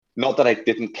Not that I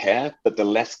didn't care, but the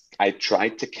less I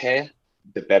tried to care,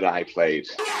 the better I played.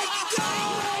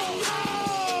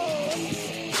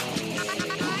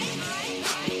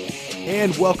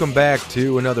 And welcome back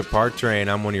to another Park Train.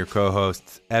 I'm one of your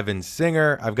co-hosts, Evan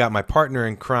Singer. I've got my partner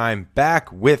in crime back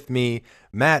with me,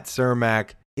 Matt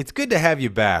Cermak. It's good to have you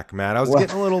back, Matt. I was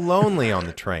getting a little lonely on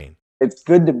the train. It's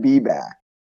good to be back.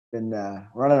 Been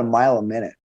running a mile a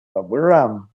minute, but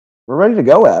we're ready to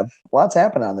go, Ev. Lots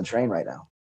happening on the train right now.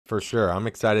 For sure. I'm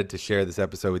excited to share this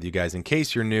episode with you guys. In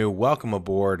case you're new, welcome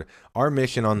aboard. Our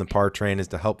mission on the Park Train is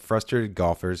to help frustrated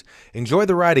golfers enjoy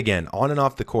the ride again on and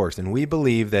off the course. And we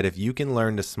believe that if you can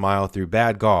learn to smile through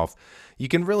bad golf, you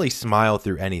can really smile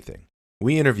through anything.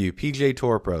 We interview PGA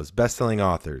Tour pros, best-selling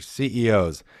authors,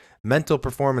 CEOs, mental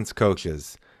performance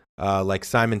coaches like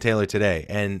Simon Taylor today,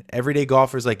 and everyday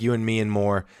golfers like you and me and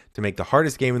more to make the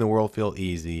hardest game in the world feel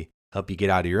easy, help you get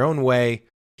out of your own way,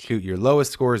 shoot your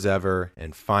lowest scores ever,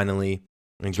 and finally,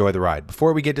 enjoy the ride.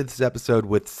 Before we get to this episode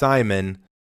with Simon,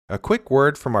 a quick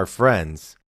word from our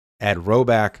friends at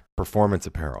Roback Performance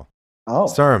Apparel. Oh.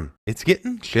 Serm, it's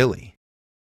getting chilly.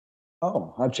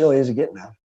 Oh, how chilly is it getting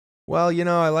now? Well,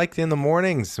 I like in the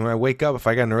mornings when I wake up, if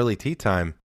I got an early tea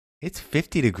time, it's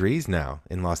 50 degrees now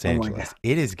in Los Angeles.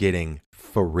 It is getting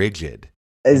frigid.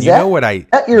 Is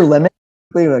that your limit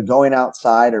going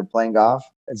outside or playing golf?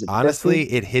 Honestly,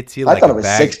 50? it hits you like I thought it was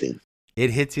 60. It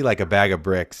hits you like a bag of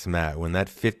bricks, Matt, when that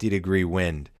 50-degree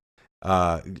wind,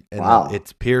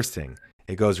 it's piercing.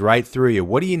 It goes right through you.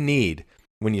 What do you need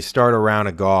when you start a round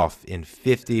of golf in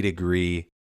 50-degree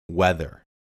weather?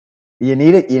 You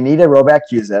need it. You need a Roback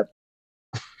Q-zip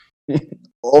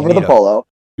over the polo.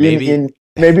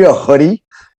 Maybe a hoodie.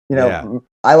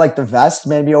 I like the vest.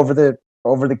 Maybe over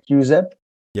the Q-zip.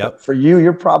 Yep. But for you,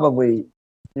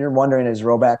 you're wondering, is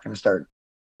Roback going to start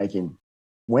making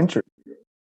winter?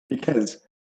 Because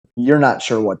you're not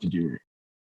sure what to do.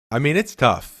 I mean, it's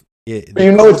tough. It's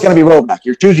going to be Roback.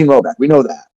 You're choosing Roback. We know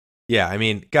that. Yeah, I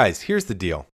mean, guys, here's the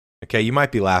deal. Okay, you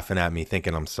might be laughing at me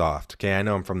thinking I'm soft. Okay, I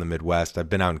know I'm from the Midwest. I've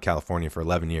been out in California for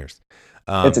 11 years.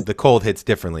 The cold hits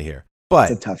differently here.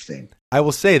 But it's a tough thing. I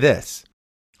will say this.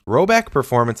 Roback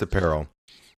Performance Apparel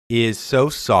is so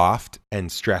soft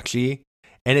and stretchy.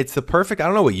 And it's the perfect, I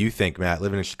don't know what you think, Matt,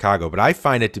 living in Chicago, but I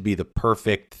find it to be the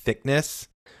perfect thickness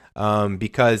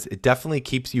because it definitely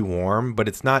keeps you warm, but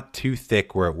it's not too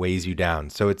thick where it weighs you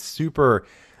down. So it's super,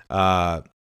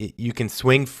 you can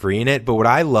swing free in it. But what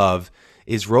I love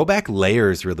is Roback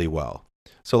layers really well.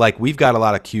 So like we've got a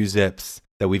lot of Q-zips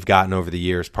that we've gotten over the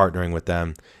years partnering with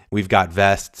them. We've got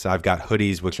vests. I've got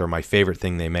hoodies, which are my favorite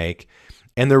thing they make.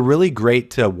 And they're really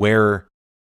great to wear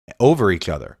over each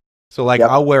other. So like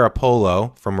I'll wear a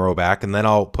polo from Roback and then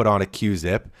I'll put on a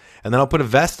Q-zip and then I'll put a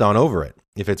vest on over it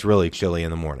if it's really chilly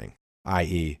in the morning,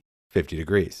 i.e. 50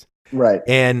 degrees. Right.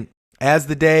 And as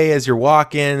you're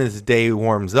walking, as the day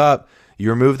warms up, you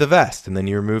remove the vest and then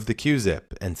you remove the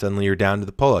Q-zip and suddenly you're down to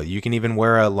the polo. You can even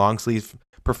wear a long sleeve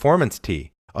performance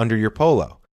tee under your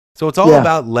polo. So it's all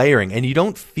about layering and you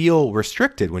don't feel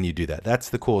restricted when you do that. That's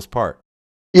the coolest part.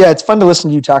 Yeah, it's fun to listen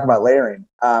to you talk about layering.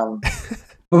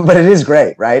 But it is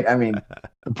great, right? I mean,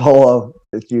 the polo,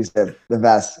 the Q-zip, the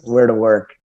vest, wear to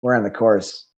work, wear on the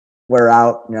course, wear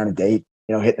out, you're on a date,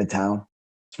 hitting the town.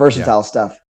 It's versatile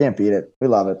stuff. Can't beat it. We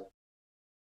love it.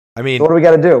 I mean, so what do we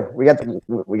got to do? We got to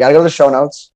go to the show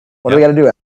notes. What do we got to do?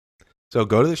 So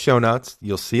go to the show notes.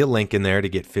 You'll see a link in there to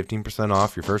get 15%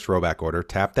 off your first Roback order.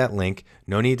 Tap that link.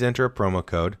 No need to enter a promo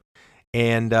code.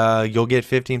 And you'll get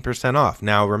 15% off.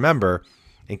 Now, remember,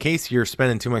 in case you're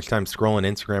spending too much time scrolling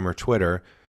Instagram or Twitter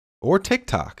or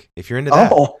TikTok, if you're into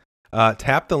that,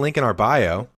 tap the link in our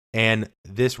bio. And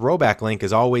this Roback link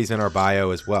is always in our bio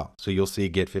as well. So you'll see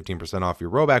get 15% off your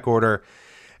Roback order.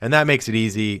 And that makes it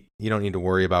easy. You don't need to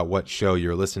worry about what show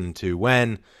you're listening to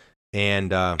when.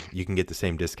 And you can get the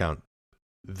same discount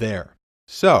there.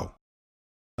 So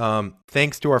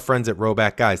thanks to our friends at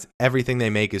Roback. Guys, everything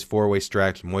they make is 4-way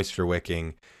stretch, moisture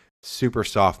wicking, super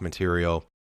soft material.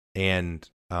 And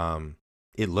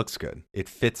it looks good. It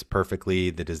fits perfectly.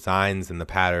 The designs and the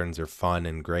patterns are fun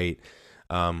and great.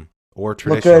 Or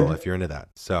traditional if you're into that.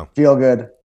 So feel good,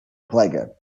 play good.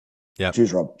 Yeah.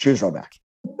 Choose Roback.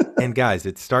 And guys,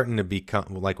 it's starting to become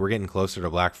like we're getting closer to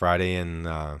Black Friday and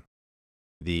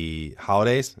the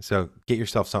holidays. So get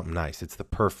yourself something nice. It's the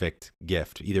perfect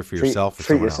gift, either for yourself or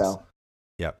someone else.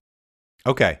 Yep.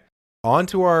 Okay. On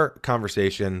to our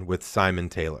conversation with Simon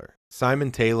Taylor.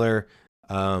 Simon Taylor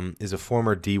is a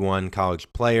former D1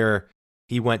 college player.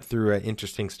 He went through an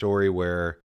interesting story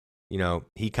where,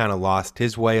 he kind of lost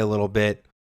his way a little bit,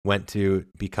 went to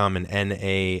become an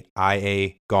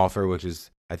NAIA golfer, which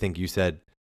is, I think you said,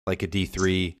 like a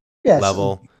D3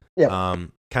 level.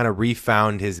 kind of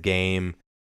refound his game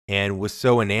and was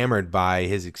so enamored by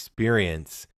his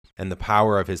experience and the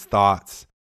power of his thoughts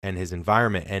and his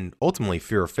environment and ultimately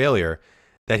fear of failure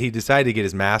that he decided to get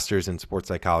his master's in sports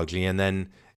psychology and then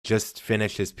just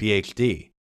finish his PhD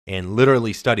and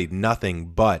literally studied nothing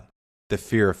but the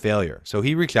fear of failure. So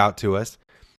he reached out to us.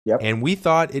 Yep. And we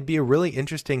thought it'd be a really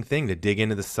interesting thing to dig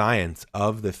into the science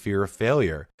of the fear of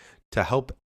failure to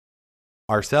help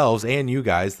ourselves and you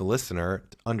guys, the listener,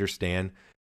 understand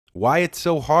why it's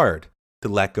so hard to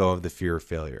let go of the fear of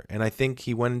failure. And I think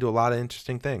he went into a lot of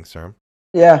interesting things, sir.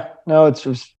 Yeah, no, it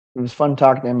was fun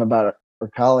talking to him about our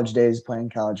college days playing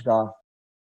college golf.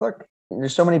 Look,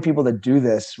 there's so many people that do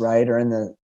this, right, or in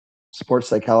the sports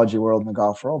psychology world and the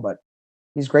golf world, but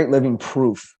he's great living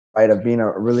proof, right, of being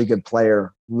a really good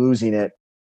player, losing it,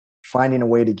 finding a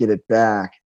way to get it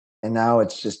back. And now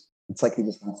it's like he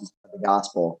just wants to spread the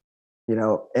gospel,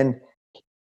 and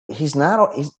he's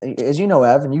not, as you know,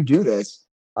 Ev, and you do this,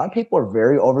 a lot of people are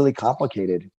very overly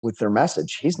complicated with their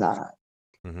message. He's not.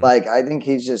 Mm-hmm. Like, I think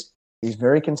he's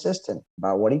very consistent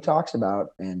about what he talks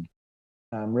about and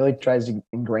really tries to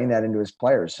ingrain that into his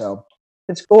players. So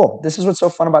it's cool. This is what's so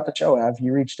fun about the show, Ev.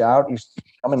 You reached out, he's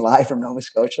coming live from Nova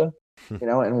Scotia,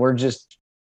 and we're just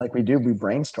like we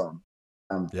brainstorm.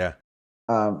 Yeah.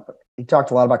 He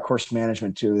talked a lot about course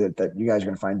management too, that you guys are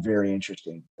going to find very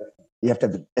interesting. You have to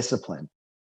have the discipline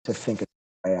to think of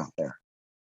a way out there.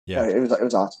 Yeah. It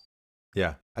was awesome.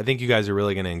 Yeah. I think you guys are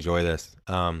really going to enjoy this.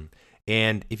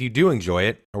 And if you do enjoy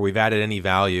it, or we've added any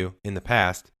value in the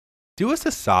past, do us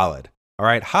a solid. All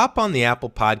right. Hop on the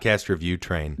Apple Podcast review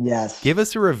train. Yes. Give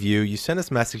us a review. You send us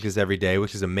messages every day,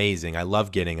 which is amazing. I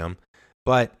love getting them.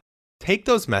 But take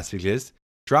those messages,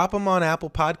 drop them on Apple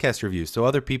Podcast reviews so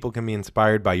other people can be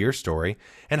inspired by your story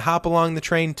and hop along the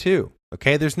train too.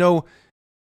 Okay. There's no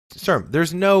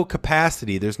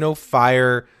capacity. There's no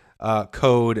fire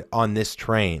code on this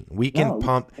train. We can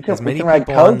pump as many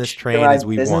people on this train as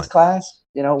we business want. Class,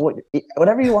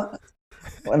 whatever you want.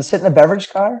 Want to sit in a beverage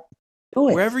car? Do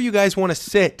it. Wherever you guys want to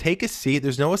sit, take a seat.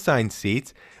 There's no assigned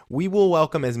seats. We will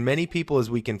welcome as many people as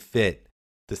we can fit.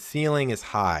 The ceiling is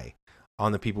high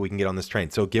on the people we can get on this train.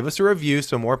 So give us a review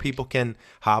so more people can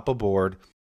hop aboard.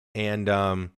 And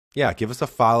give us a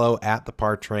follow at the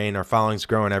Part Train. Our following's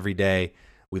growing every day.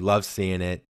 We love seeing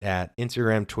it at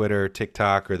Instagram, Twitter,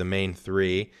 TikTok, or the main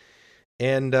three.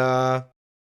 And,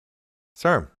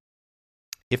 sir,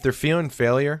 if they're feeling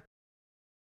failure,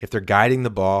 if they're guiding the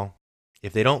ball,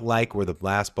 if they don't like where the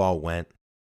last ball went,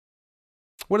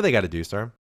 what do they got to do,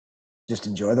 sir? Just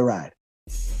enjoy the ride.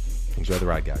 Enjoy the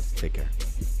ride, guys. Take care.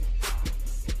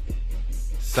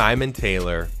 Simon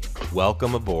Taylor,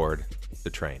 welcome aboard the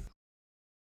train.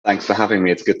 Thanks for having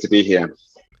me. It's good to be here.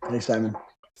 Hey, Simon.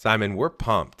 Simon, we're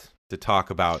pumped to talk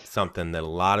about something that a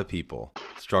lot of people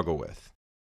struggle with,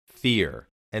 fear,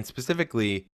 and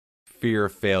specifically fear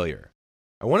of failure.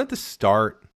 I wanted to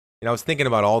start, I was thinking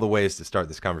about all the ways to start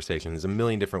this conversation. There's a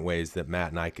million different ways that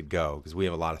Matt and I could go because we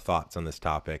have a lot of thoughts on this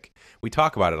topic. We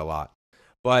talk about it a lot.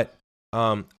 But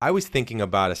I was thinking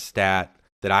about a stat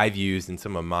that I've used in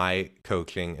some of my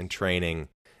coaching and training,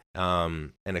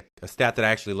 and a stat that I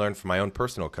actually learned from my own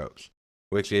personal coach,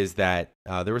 which is that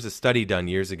there was a study done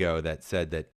years ago that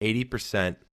said that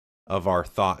 80% of our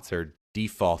thoughts are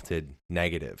defaulted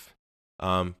negative,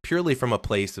 purely from a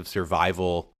place of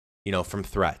survival, from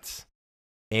threats.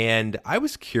 And I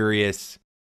was curious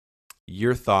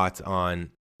your thoughts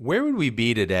on where would we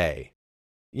be today?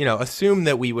 Assume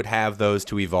that we would have those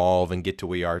to evolve and get to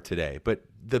where we are today. But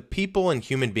the people and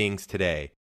human beings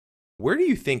today, where do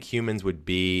you think humans would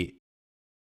be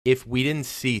if we didn't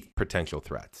see potential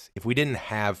threats, if we didn't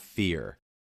have fear?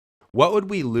 What would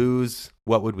we lose?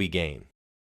 What would we gain?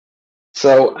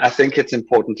 So I think it's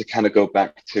important to kind of go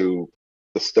back to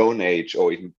the Stone Age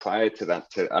or even prior to that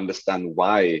to understand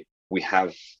why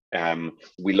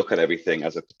we look at everything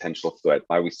as a potential threat,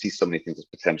 why we see so many things as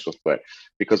potential threat.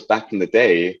 Because back in the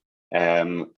day,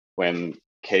 when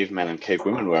cavemen and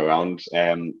cavewomen were around,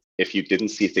 if you didn't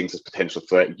see things as potential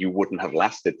threat, you wouldn't have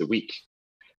lasted the week.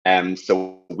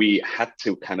 So we had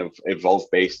to kind of evolve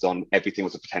based on everything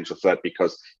was a potential threat,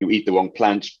 because you eat the wrong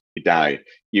plant, you die.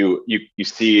 You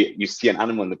see an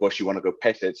animal in the bush, you want to go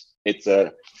pet it, it's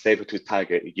a saber-toothed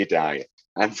tiger, you die.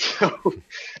 And so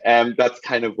that's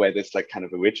kind of where this kind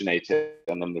of originated.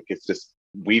 And then it's just,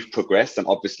 we've progressed, and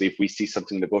obviously if we see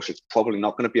something in the bush, it's probably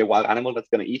not going to be a wild animal that's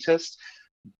going to eat us.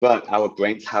 But our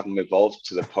brains haven't evolved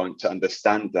to the point to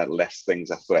understand that less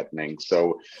things are threatening.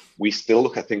 So we still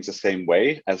look at things the same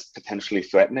way as potentially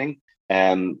threatening.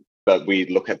 but we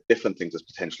look at different things as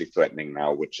potentially threatening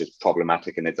now, which is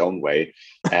problematic in its own way.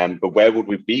 But where would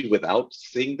we be without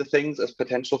seeing the things as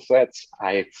potential threats?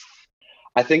 I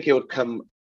think it would come.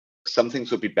 Some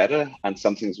things would be better, and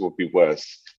some things would be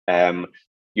worse.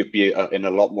 You'd be in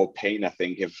a lot more pain, I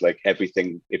think,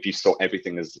 if you saw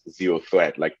everything as zero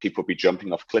threat. Like people would be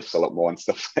jumping off cliffs a lot more and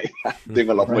stuff like that, doing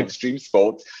a lot more extreme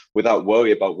sports without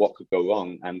worry about what could go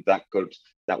wrong, and that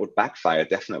would backfire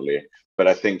definitely. But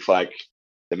I think like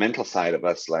the mental side of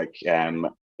us, like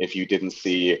if you didn't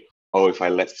see, oh, if I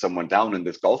let someone down in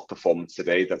this golf performance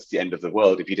today, that's the end of the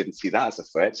world. If you didn't see that as a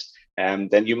threat,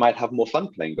 then you might have more fun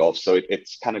playing golf. So it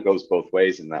kind of goes both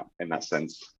ways in that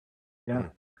sense. Yeah.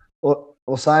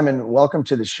 Well, Simon, welcome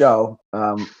to the show.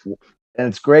 And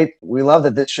it's great. We love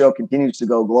that this show continues to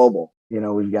go global. You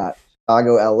know, we've got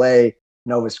Chicago, LA,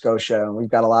 Nova Scotia, and we've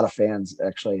got a lot of fans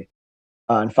actually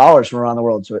and followers from around the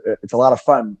world. So it's a lot of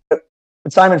fun. But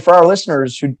Simon, for our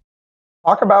listeners who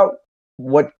talk about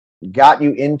what got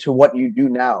you into what you do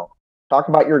now, talk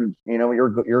about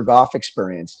your golf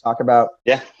experience. Talk about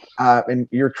and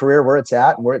your career, where it's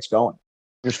at and where it's going.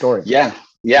 Your story. Yeah,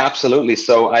 absolutely.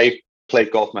 So I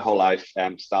played golf my whole life.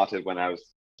 Started when I was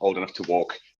old enough to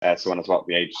walk. So when I was about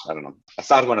the age, I don't know. I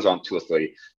started when I was around 2 or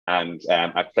 3, and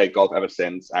I've played golf ever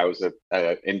since. I was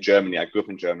in Germany. I grew up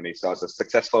in Germany, so I was a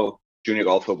successful junior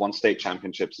golfer, won state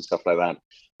championships and stuff like that,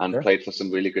 and played for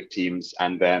some really good teams.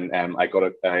 And then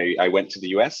I went to the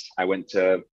US. I went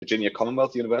to Virginia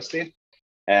Commonwealth University,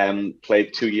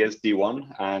 played 2 years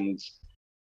D1, and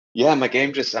yeah, my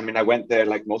game I went there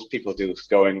like most people do,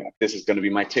 going, this is going to be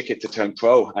my ticket to turn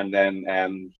pro. And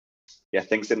then,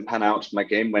 things didn't pan out. My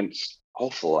game went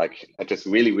awful, like just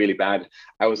really, really bad.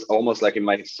 I was almost like in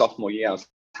my sophomore year, I was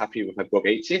happy with my book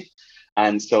 80.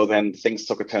 And so then things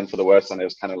took a turn for the worse. And it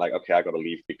was kind of like, okay, I got to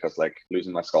leave because like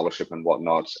losing my scholarship and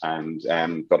whatnot, and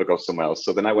got to go somewhere else.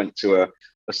 So then I went to a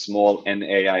small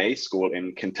NAIA school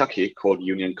in Kentucky called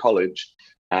Union College,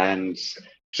 and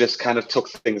just kind of took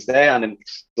things there and then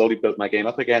slowly built my game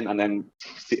up again. And then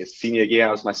senior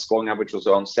year, my scoring average was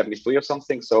around 73 or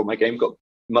something. So my game got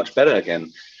much better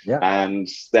again. Yeah. And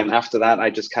then after that, I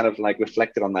just kind of like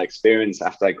reflected on my experience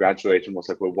after I graduated and was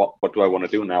like, well, what do I want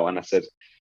to do now? And I said,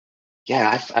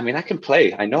 yeah, I can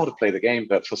play. I know how to play the game,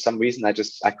 but for some reason,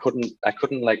 I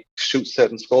couldn't like shoot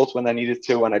certain scores when I needed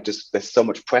to, and there's so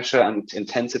much pressure and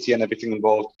intensity and everything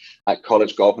involved at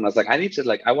college golf, and I was like,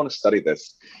 I want to study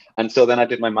this, and so then I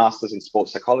did my master's in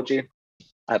sports psychology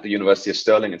at the University of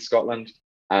Stirling in Scotland,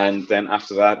 and then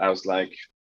after that, I was like,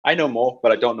 I know more,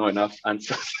 but I don't know enough, and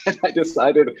so then I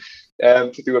decided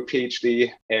to do a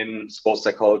PhD in sports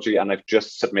psychology, and I've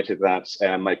just submitted that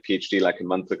my PhD like a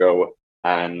month ago.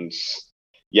 And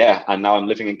now I'm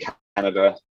living in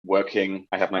Canada, working.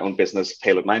 I have my own business,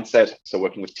 Tailored Mindset, so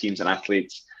working with teams and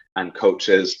athletes and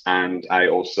coaches. And I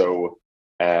also,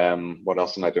 what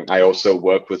else am I doing? I also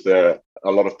work with a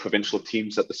lot of provincial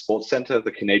teams at the Sports Centre,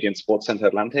 the Canadian Sports Centre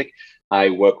Atlantic.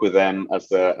 I work with them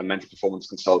as a mental performance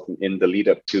consultant in the lead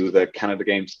up to the Canada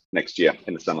Games next year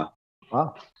in the summer.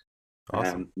 Wow,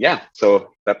 awesome!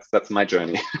 So that's my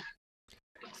journey.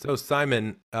 So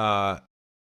Simon,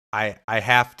 I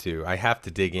have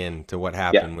to dig into what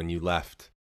happened when you left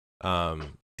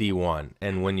D1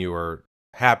 and when you were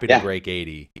happy to break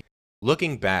 80.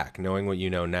 Looking back, knowing what you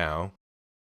know now,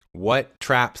 what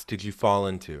traps did you fall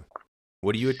into?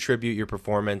 What do you attribute your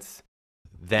performance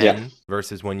then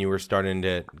versus when you were starting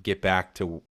to get back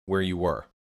to where you were?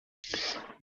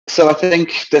 So I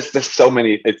think there's so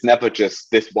many. It's never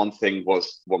just this one thing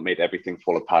was what made everything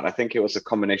fall apart. I think it was a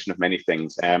combination of many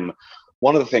things.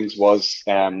 One of the things was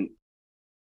I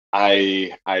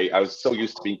was so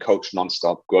used to being coached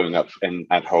nonstop growing up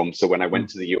at home. So when I went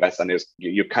to the US, and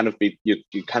you kind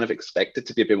of expected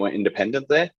to be a bit more independent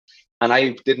there, and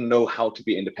I didn't know how to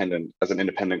be independent as an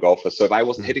independent golfer. So if I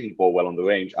wasn't hitting the ball well on the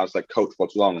range, I was like, Coach,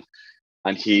 what's wrong?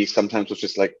 And he sometimes was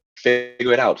just like,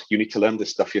 figure it out. You need to learn this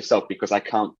stuff yourself because I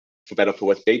can't, for better or for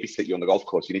worse, babysit you on the golf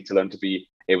course. You need to learn to be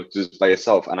able to do this by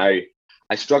yourself. And I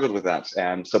struggled with that.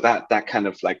 So that kind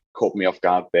of like caught me off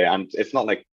guard there. And it's not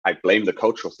like I blame the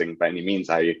cultural thing by any means.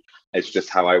 It's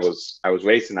just how I was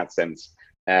raised in that sense.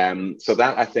 So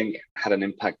that I think had an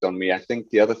impact on me. I think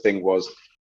the other thing was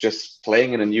just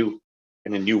playing in a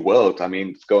new world. I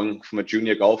mean, going from a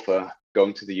junior golfer,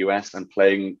 going to the US and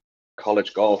playing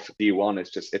college golf D1 is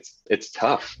just it's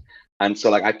tough. And so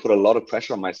like I put a lot of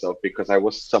pressure on myself because I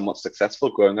was somewhat successful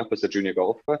growing up as a junior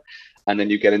golfer. And then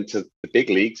you get into the big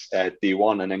leagues at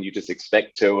D1 and then you just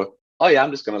expect to, oh yeah,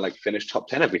 I'm just going to like finish top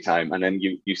 10 every time. And then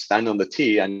you stand on the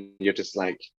tee and you're just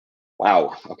like,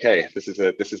 wow, okay, this is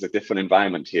a different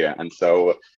environment here. And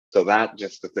so So that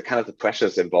just the kind of the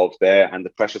pressures involved there and the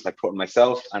pressures I put on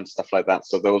myself and stuff like that.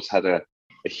 So those had a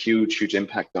huge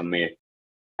impact on me.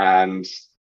 And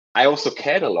I also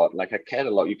cared a lot. Like I cared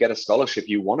a lot. You get a scholarship,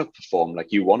 you want to perform,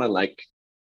 like you want to like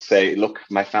say, look,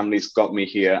 my family's got me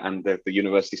here and the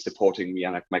university's supporting me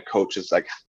and like my coaches like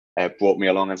brought me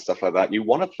along and stuff like that. You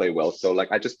want to play well. So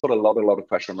like I just put a lot of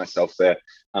pressure on myself there.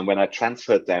 And when I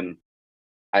transferred then,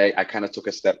 I kind of took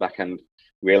a step back and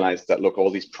realized that look,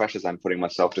 all these pressures I'm putting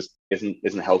myself just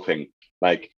isn't helping.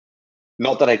 Like,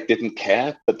 not that I didn't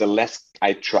care, but the less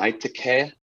I tried to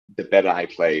care, the better I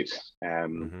played.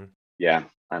 Yeah,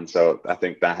 and so I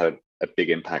think that had a big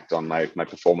impact on my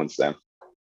performance there.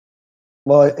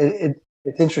 Well,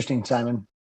 it's interesting, Simon.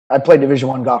 I played Division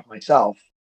I golf myself,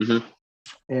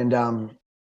 and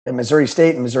at Missouri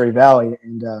State and Missouri Valley,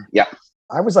 and yeah,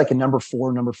 I was like a number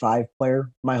 4, number 5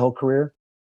 player my whole career.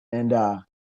 And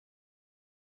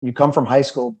you come from high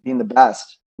school being the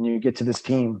best, and you get to this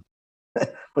team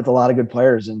with a lot of good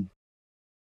players, and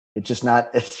it's just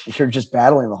not. You're just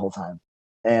battling the whole time.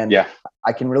 And yeah,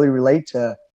 I can really relate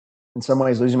to, in some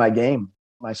ways, losing my game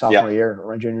my sophomore year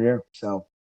or my junior year. So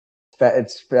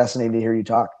it's fascinating to hear you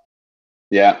talk.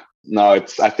 Yeah, no,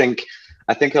 I think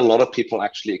a lot of people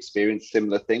actually experience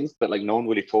similar things, but like no one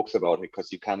really talks about it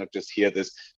because you kind of just hear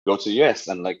this: go to US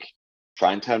and like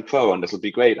try and turn pro, and this will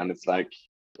be great. And it's like,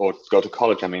 or go to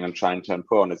college, I mean, and try and turn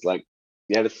pro, and it's like,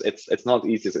 yeah, it's not as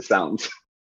easy as it sounds.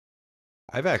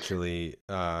 I've actually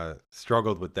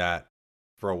struggled with that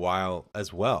for a while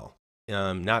as well.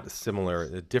 Not similar,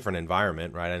 a different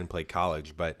environment, right? I didn't play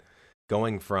college, but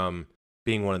going from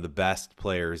being one of the best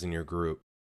players in your group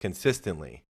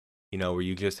consistently, where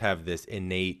you just have this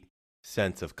innate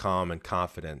sense of calm and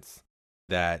confidence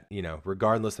that,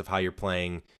 regardless of how you're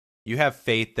playing, you have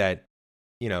faith that,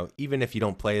 even if you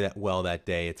don't play that well that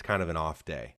day, it's kind of an off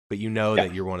day, but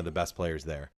that you're one of the best players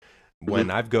there.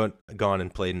 When I've gone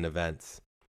and played in events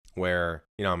where,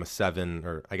 I'm a 7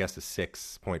 or I guess a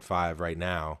 6.5 right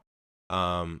now,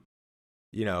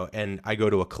 and I go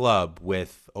to a club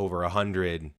with over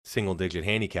 100 single-digit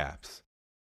handicaps,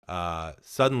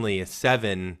 suddenly a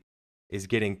 7 is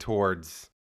getting towards,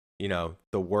 the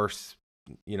worst,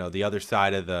 the other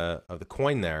side of the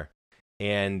coin there,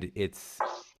 and it's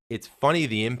funny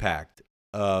the impact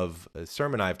of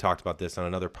Sermon and I have talked about this on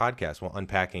another podcast while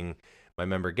unpacking my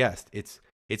member guest.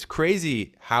 It's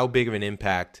crazy how big of an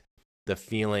impact the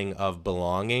feeling of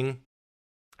belonging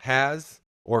has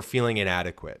or feeling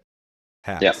inadequate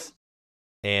has. Yeah.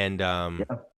 And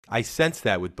I sense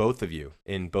that with both of you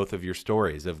in both of your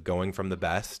stories of going from the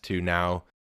best to now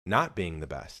not being the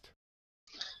best.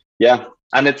 Yeah.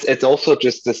 And it's also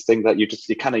just this thing that you're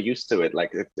kind of used to it.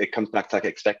 Like it comes back to like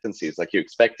expectancies. Like you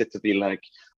expect it to be like,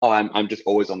 oh, I'm just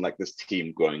always on like this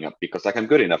team growing up because like I'm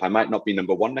good enough. I might not be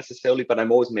number 1 necessarily, but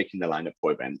I'm always making the lineup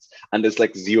for events. And there's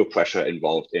like zero pressure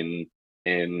involved in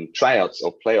tryouts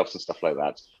or playoffs and stuff like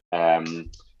that.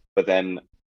 But then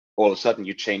all of a sudden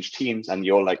you change teams and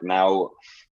you're like now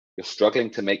you're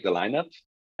struggling to make the lineup.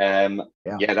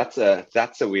 Yeah,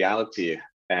 that's a reality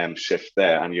shift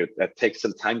there, and it takes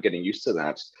some time getting used to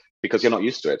that because you're not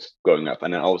used to it growing up,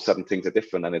 and then all of a sudden things are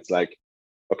different, and it's like,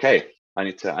 okay, I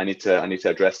need to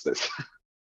address this.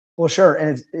 Well, sure,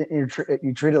 and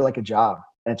you treat it like a job,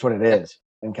 and it's what it is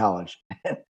in college,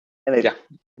 and it can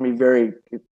be very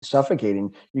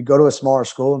suffocating. You go to a smaller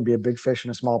school and be a big fish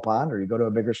in a small pond, or you go to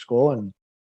a bigger school and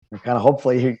you're kind of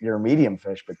hopefully you're a medium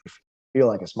fish, but you feel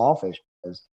like a small fish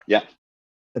because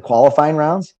the qualifying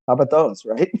rounds. How about those,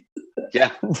 right?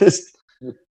 Yeah. Just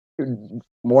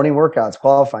morning workouts,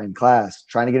 qualifying, class,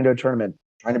 trying to get into a tournament,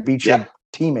 trying to beat your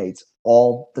teammates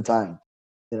all the time.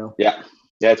 Yeah,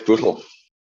 it's brutal.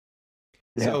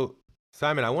 So,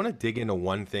 Simon, I want to dig into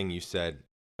one thing you said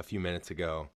a few minutes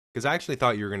ago because I actually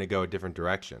thought you were going to go a different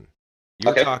direction.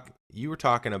 You were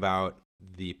talking about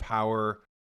the power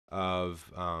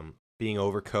of being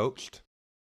overcoached,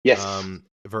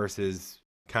 versus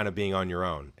kind of being on your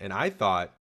own. And I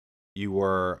thought you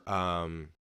were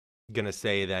going to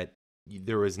say that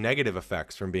there was negative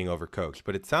effects from being overcoached,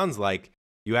 but it sounds like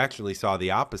you actually saw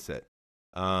the opposite.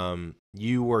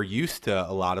 You were used to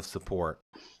a lot of support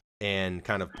and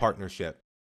kind of partnership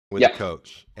with a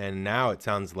coach, and now it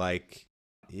sounds like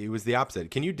it was the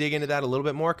opposite. Can you dig into that a little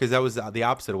bit more? Because that was the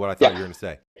opposite of what I thought you were going to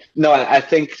say. No, I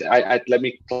think let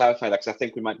me clarify that because I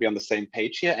think we might be on the same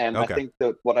page here. And I think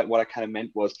that what I kind of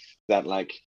meant was that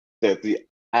like the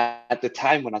at the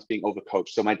time when I was being overcoached.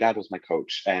 So my dad was my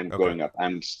coach growing up,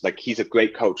 and like he's a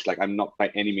great coach. Like I'm not by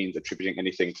any means attributing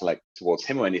anything to like towards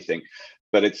him or anything,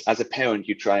 but it's as a parent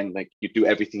you try and like you do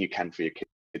everything you can for your kid.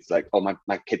 It's like, oh,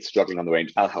 my kid's struggling on the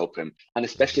range, I'll help him. And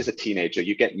especially as a teenager,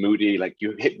 you get moody, like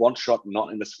you hit one shot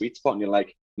not in the sweet spot, and you're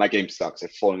like, my game sucks,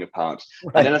 it's falling apart.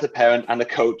 Right. And then as a parent and a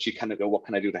coach, you kind of go, what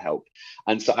can I do to help?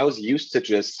 And so I was used to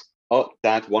just, oh,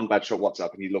 dad, one bad shot, what's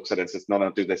up? And he looks at it and says, no,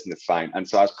 no, do this and it's fine. And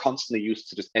so I was constantly used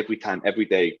to just every time, every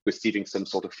day, receiving some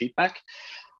sort of feedback.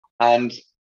 And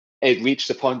it reached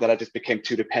a point that I just became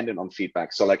too dependent on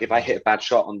feedback. So like if I hit a bad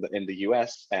shot in the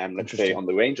US, let's say on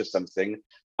the range or something,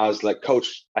 I was like,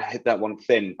 coach, I hit that one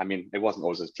thin. I mean, it wasn't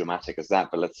always as dramatic as that,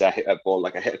 but let's say I hit a ball,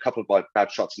 like I hit a couple of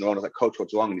bad shots in a row. And I was like, coach,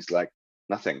 what's wrong? And he's like,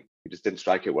 nothing. You just didn't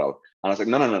strike it well. And I was like,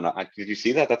 no. Did you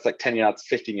see that? That's like 10 yards,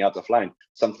 15 yards offline.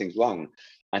 Something's wrong.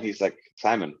 And he's like,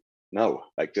 Simon, no,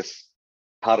 like just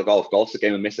part of golf. Golf's a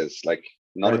game of misses, like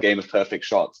not a game of perfect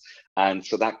shots. And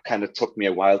so that kind of took me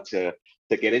a while to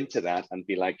get into that and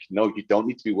be like, no, you don't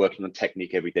need to be working on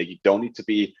technique every day. You don't need to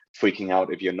be freaking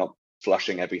out if you're not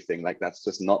flushing everything. Like that's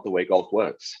just not the way golf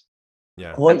works.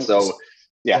 Yeah. Well, and so,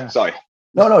 sorry.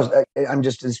 No, I'm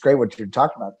just, it's great what you're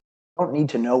talking about. You don't need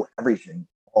to know everything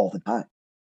all the time.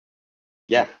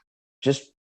 Yeah.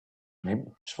 Just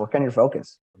work on your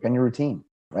focus, work on your routine,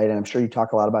 right? And I'm sure you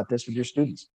talk a lot about this with your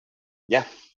students. Yeah,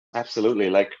 absolutely.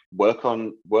 Like work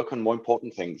on more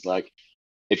important things. Like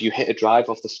if you hit a drive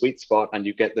off the sweet spot and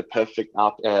you get the perfect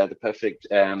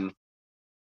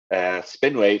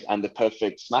spin rate and the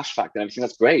perfect smash factor and everything,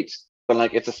 that's great. But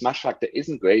like if the smash factor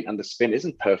isn't great and the spin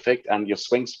isn't perfect and your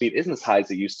swing speed isn't as high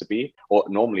as it used to be or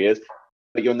it normally is,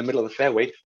 but you're in the middle of the fairway,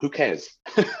 who cares?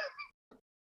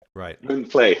 Right. You can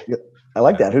play. I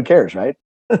like that. Who cares, right?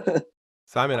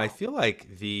 Simon, I feel like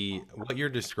what you're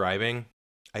describing,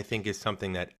 I think is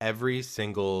something that every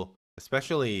single,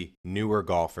 especially newer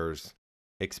golfers,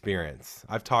 experience.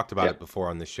 I've talked about it before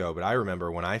on the show, but I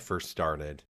remember when I first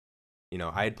started,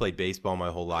 I had played baseball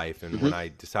my whole life. And when I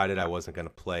decided I wasn't going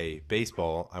to play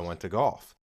baseball, I went to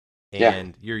golf.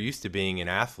 And you're used to being an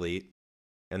athlete,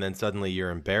 and then suddenly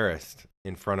you're embarrassed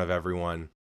in front of everyone.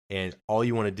 And all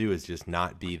you want to do is just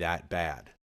not be that bad,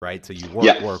 right? So you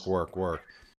work.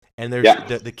 And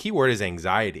there's the key word is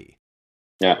anxiety.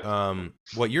 Yeah.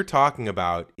 What you're talking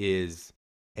about is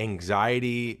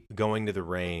anxiety going to the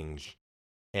range,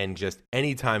 and just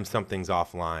anytime something's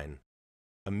offline,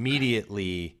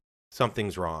 immediately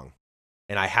something's wrong,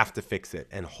 and I have to fix it.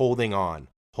 And holding on,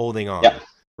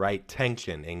 right?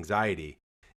 Tension, anxiety.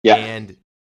 Yeah. And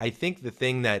I think the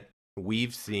thing that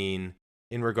we've seen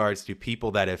in regards to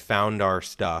people that have found our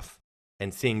stuff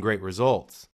and seeing great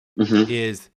results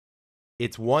is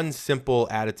it's one simple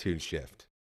attitude shift.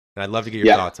 And I'd love to get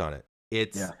your thoughts on it.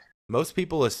 Most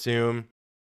people assume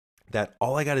that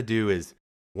all I got to do is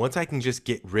once I can just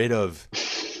get rid of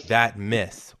that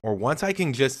miss, or once I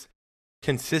can just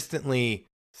consistently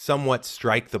somewhat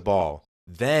strike the ball,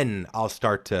 then I'll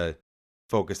start to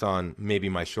focus on maybe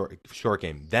my short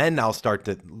game. Then I'll start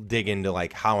to dig into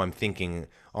like how I'm thinking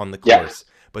on the course.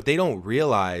 But they don't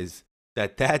realize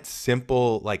that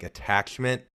simple like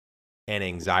attachment and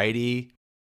anxiety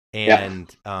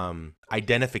and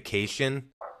identification,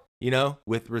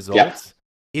 with results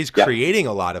is creating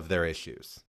a lot of their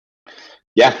issues.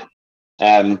 Yeah.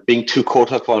 Being too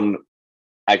caught up on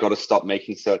I got to stop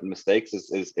making certain mistakes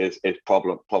is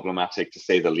problematic to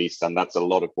say the least, and that's a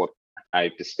lot of what I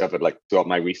discovered like throughout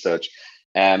my research.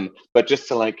 But just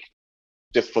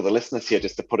for the listeners here,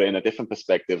 just to put it in a different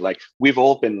perspective, like we've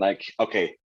all been like,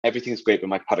 okay, everything's great, but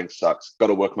my putting sucks. Got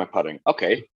to work my putting.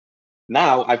 Okay,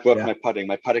 now I've worked my putting.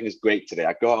 My putting is great today.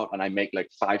 I go out and I make like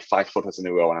five footers in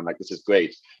a row, and I'm like, this is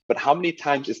great. But how many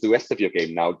times is the rest of your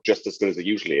game now just as good as it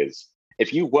usually is?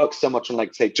 If you work so much on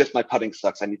like, say, just my putting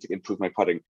sucks, I need to improve my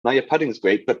putting. Now your putting is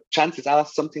great, but chances are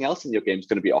something else in your game is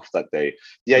going to be off that day.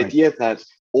 The idea that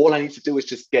all I need to do is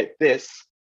just get this,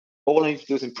 all I need to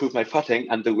do is improve my putting,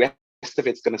 and the rest of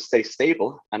it's going to stay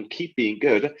stable and keep being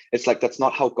good. It's like, that's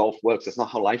not how golf works. That's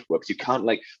not how life works. You can't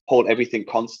like hold everything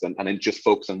constant and then just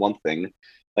focus on one thing.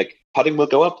 Like putting will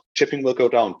go up, chipping will go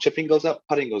down. Chipping goes up,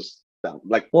 putting goes down.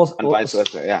 Like, and vice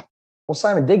versa. Yeah. Well,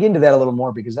 Simon, dig into that a little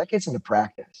more, because that gets into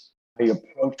practice. How you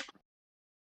approach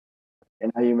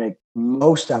and how you make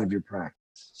most out of your practice.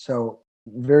 So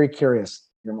very curious to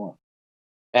hear more.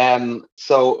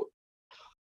 So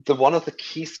one of the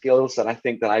key skills that I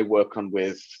think that I work on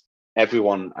with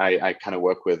everyone I kind of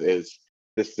work with is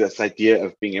this idea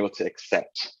of being able to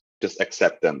accept, just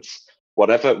acceptance.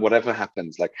 Whatever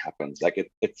happens, happens. Like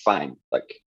it's fine.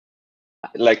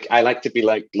 Like I like to be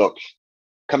like, look,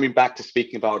 coming back to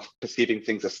speaking about perceiving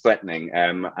things as threatening,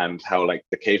 and how like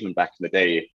the cavemen back in the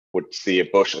day would see a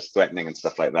bush as threatening and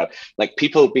stuff like that. Like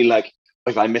people be like,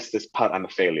 if I miss this putt, I'm a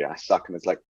failure, I suck. And it's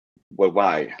like, well,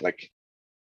 why? Like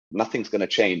nothing's going to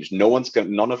change.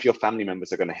 None of your family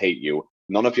members are going to hate you.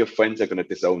 None of your friends are going to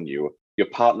disown you. Your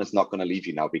partner's not going to leave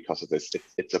you now because of this.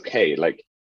 It's okay. Like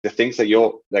the things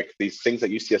that these things that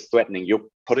you see as threatening,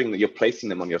 you're placing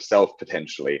them on yourself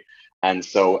potentially. And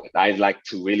so I like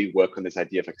to really work on this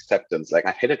idea of acceptance. Like,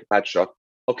 I hit a bad shot.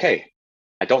 Okay,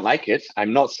 I don't like it.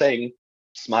 I'm not saying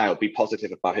smile, be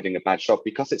positive about hitting a bad shot,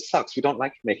 because it sucks. We don't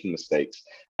like making mistakes.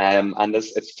 And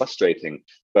it's frustrating.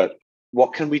 But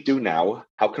what can we do now?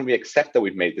 How can we accept that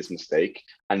we've made this mistake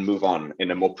and move on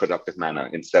in a more productive manner,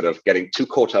 instead of getting too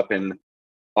caught up in,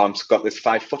 oh, I've got this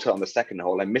 5-footer on the second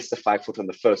hole. I missed the 5-footer on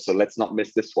the first, so let's not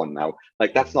miss this one now.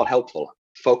 Like, that's not helpful.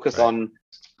 Focus on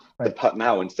the putt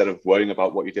now instead of worrying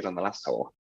about what you did on the last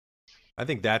hole. I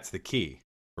think that's the key,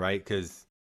 right? Because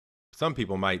some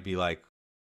people might be like,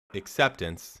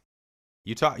 acceptance.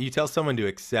 You tell someone to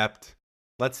accept.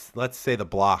 Let's say the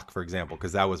block, for example,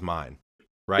 because that was mine,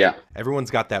 right? Yeah.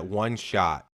 Everyone's got that one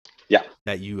shot. Yeah.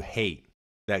 That you hate.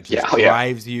 That just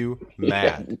drives you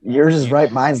mad. Yours is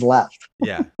right, mine's left.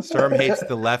 Yeah. Sturm hates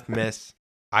the left miss.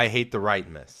 I hate the right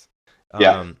miss.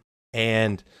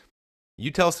 And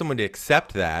you tell someone to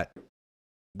accept that,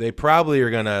 they probably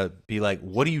are going to be like,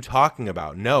 what are you talking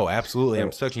about? No, absolutely.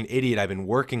 I'm such an idiot. I've been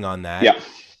working on that. Yeah.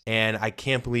 And I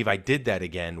can't believe I did that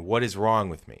again. What is wrong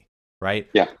with me? Right?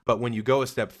 Yeah. But when you go a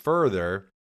step further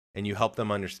and you help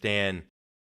them understand,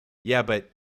 yeah, but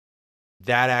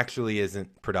that actually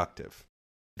isn't productive.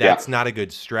 That's not a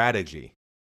good strategy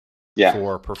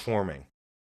for performing.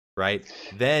 Right?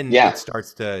 Then it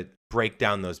starts to break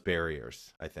down those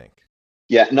barriers, I think.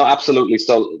 Yeah, no, absolutely.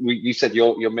 So you said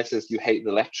your misses, you hate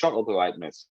the left shot or the right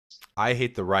miss? I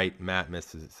hate the right. Matt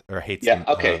misses or hates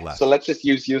the left. So let's just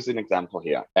use an example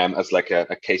here, as like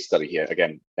a case study here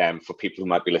again, for people who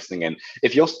might be listening in.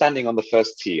 If you're standing on the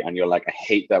first tee and you're like, I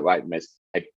hate that right miss,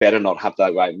 I better not have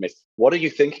that right miss. What are you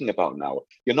thinking about now?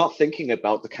 You're not thinking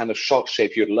about the kind of shot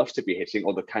shape you'd love to be hitting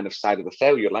or the kind of side of the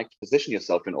fairway you'd like to position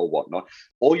yourself in or whatnot.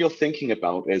 All you're thinking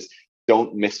about is,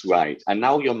 don't miss right. And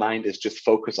now your mind is just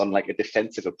focused on like a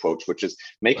defensive approach, which is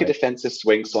make a defensive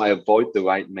swing so I avoid the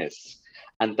right miss.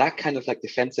 And that kind of like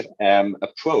defensive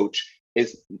approach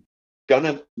is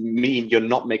gonna mean you're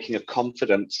not making a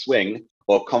confident swing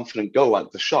or confident go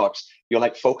at the shot. You're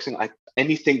like focusing on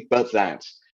anything but that.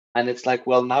 And it's like,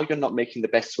 well, now you're not making the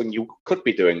best swing you could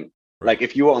be doing. Like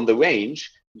if you were on the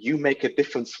range, you make a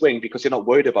different swing because you're not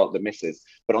worried about the misses.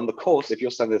 But on the course, if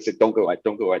you're standing there and say, don't go right,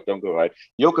 don't go right, don't go right,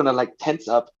 you're going to like tense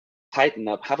up, tighten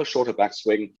up, have a shorter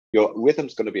backswing. Your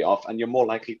rhythm's going to be off and you're more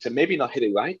likely to maybe not hit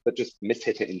it right, but just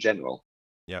mishit it in general.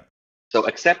 Yeah. So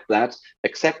accept that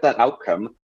outcome.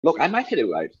 Look, I might hit it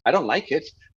right. I don't like it,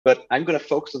 but I'm going to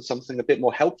focus on something a bit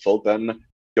more helpful than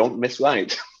don't miss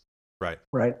right.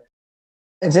 Right.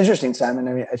 It's interesting, Simon.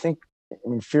 I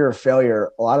mean, fear of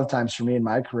failure, a lot of times for me in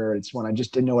my career, it's when I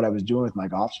just didn't know what I was doing with my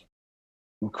golf swing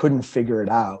and couldn't figure it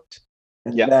out.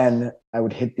 And then I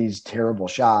would hit these terrible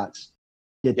shots,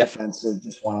 get defensive,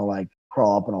 just want to like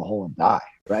crawl up in a hole and die,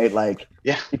 right? Like,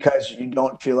 because you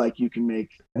don't feel like you can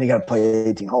make, and you got to play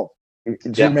 18 holes.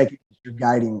 You're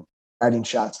guiding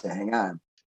shots to hang on.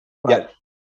 But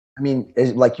I mean,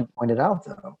 like you pointed out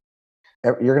though,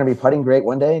 you're going to be putting great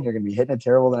one day and you're going to be hitting it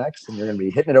terrible the next, and you're going to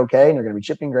be hitting it okay and you're going to be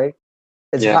chipping great.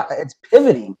 It's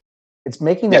pivoting. It's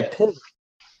making that pivot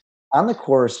on the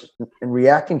course and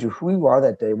reacting to who you are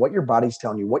that day, what your body's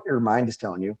telling you, what your mind is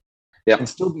telling you, and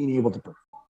still being able to perform.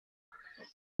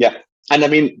 Yeah. And I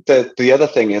mean, the other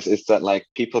thing is that like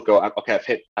people go, okay,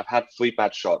 I've had 3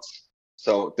 bad shots,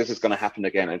 so this is going to happen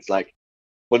again. It's like,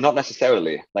 well, not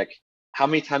necessarily. Like, how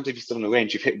many times have you stood on the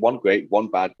range? You've hit 1 great, 1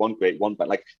 bad, 1 great, 1 bad.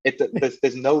 Like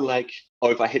there's no like, oh,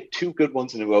 if I hit 2 good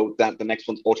ones in a row, that the next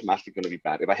one's automatically going to be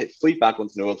bad. If I hit 3 bad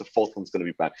ones in a row, the 4th one's going to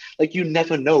be bad. Like you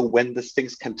never know when these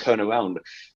things can turn around.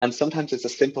 And sometimes it's a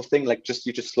simple thing, like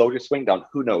you just slow your swing down.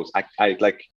 Who knows?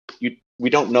 We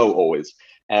don't know always.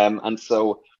 And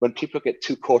so when people get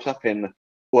too caught up in,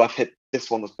 oh, I've hit this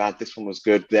one was bad, this one was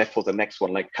good, therefore the next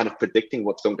one, like kind of predicting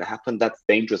what's going to happen, that's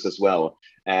dangerous as well.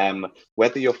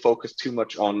 Whether you're focused too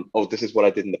much on, oh, this is what I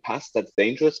did in the past, that's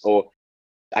dangerous, or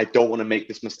I don't want to make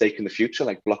this mistake in the future,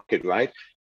 like block it right.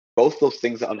 Both those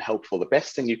things are unhelpful. The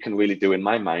best thing you can really do in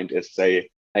my mind is say,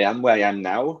 I am where I am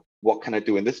now. What can I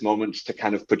do in this moment to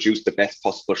kind of produce the best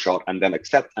possible shot, and then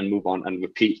accept and move on and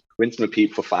rinse and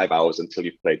repeat for 5 hours until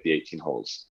you've played the 18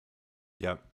 holes.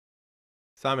 Yep.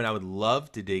 Simon, I would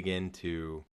love to dig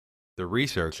into the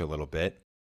research a little bit.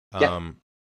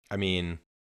 I mean,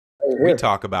 we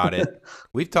talk about it.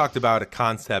 We've talked about a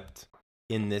concept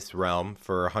in this realm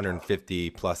for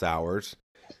 150 plus hours.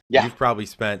 You've probably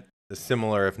spent a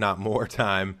similar, if not more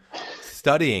time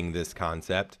studying this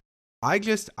concept. I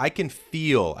can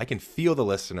feel the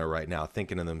listener right now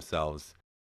thinking to themselves,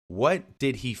 what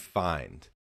did he find?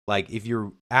 Like, if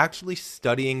you're actually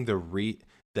studying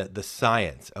the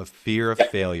science of fear of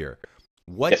Yep. failure,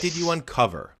 what did you Yes.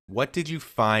 uncover? What did you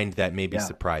find that maybe Yeah.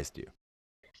 surprised you?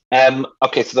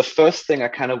 Okay, so the first thing I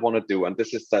kind of want to do, and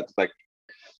this is that, like,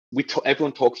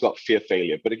 everyone talks about fear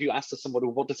failure, but if you ask somebody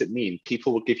what does it mean,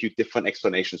 people will give you different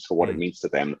explanations for what it means to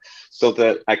them. So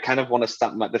that I kind of want to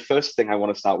start. The first thing I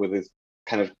want to start with is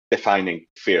kind of defining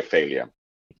fear failure,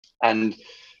 and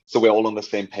so we're all on the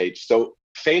same page. So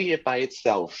failure by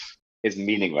itself is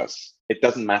meaningless. It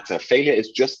doesn't matter. Failure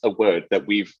is just a word that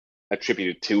we've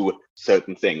attributed to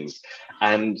certain things,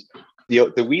 and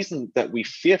the reason that we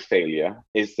fear failure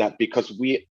is that because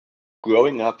we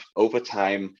growing up over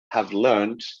time have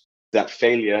learned that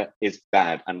failure is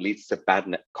bad and leads to bad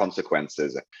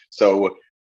consequences. So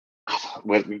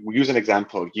we use an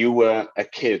example. You were a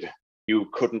kid, you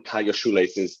couldn't tie your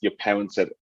shoelaces. Your parents said,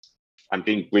 I'm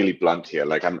being really blunt here.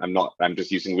 Like I'm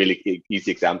just using really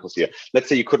easy examples here. Let's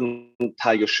say you couldn't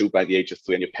tie your shoe by the age of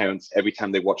 3, and your parents, every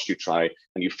time they watched you try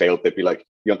and you failed, they'd be like,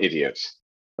 you're an idiot.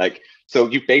 Like, so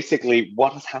you basically,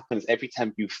 what has happened is every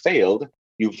time you failed,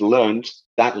 you've learned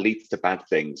that leads to bad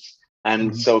things.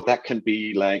 And so that can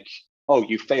be like, oh,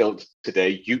 you failed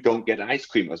today, you don't get ice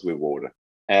cream as reward.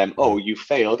 Oh, you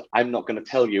failed, I'm not going to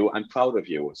tell you, I'm proud of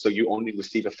you. So you only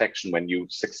receive affection when you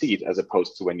succeed as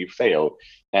opposed to when you fail.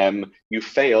 You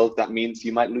failed, that means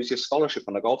you might lose your scholarship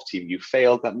on a golf team. You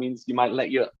failed, that means you might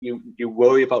you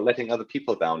worry about letting other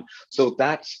people down. So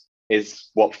that is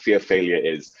what fear failure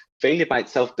is. Failure by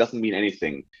itself doesn't mean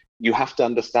anything. You have to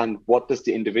understand, what does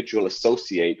the individual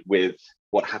associate with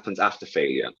what happens after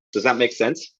failure. Does that make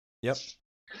sense? Yep.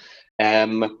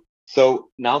 So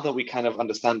now that we kind of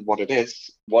understand what it is,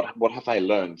 what have I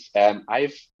learned?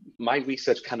 My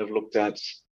research kind of looked at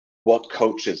what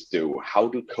coaches do. How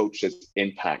do coaches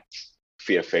impact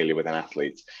fear failure within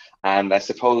athletes? And I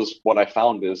suppose what I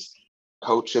found is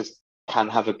coaches can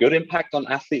have a good impact on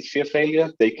athletes' fear failure.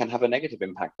 They can have a negative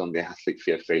impact on the athlete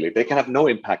fear failure. They can have no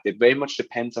impact. It very much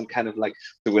depends on kind of like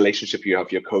the relationship you have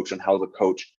with your coach and how the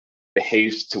coach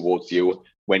behaves towards you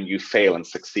when you fail and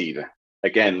succeed.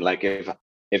 Again, like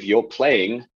if you're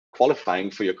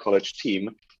qualifying for your college team,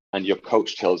 and your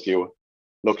coach tells you,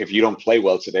 look, if you don't play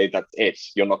well today, that's it.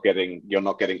 You're not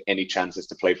getting any chances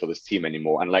to play for this team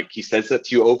anymore. And like he says that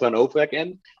to you over and over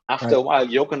again, after a while,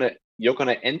 you're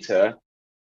gonna enter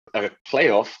a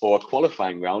playoff or a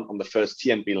qualifying round on the first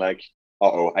tee and be like,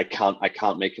 uh-oh, I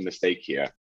can't make a mistake here.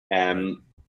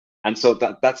 And so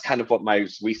that's kind of what my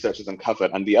research has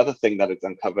uncovered. And the other thing that it's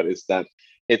uncovered is that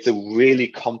it's a really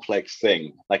complex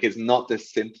thing. Like, it's not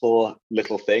this simple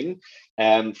little thing.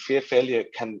 Fear failure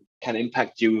can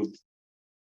impact you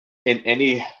in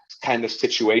any kind of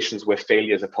situations where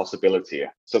failure is a possibility.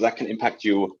 So that can impact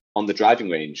you on the driving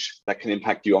range. That can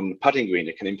impact you on the putting green.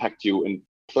 It can impact you in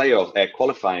playoff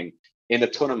qualifying, in a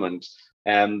tournament.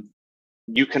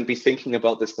 You can be thinking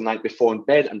about this the night before in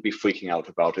bed and be freaking out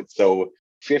about it. So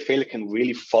fear failure can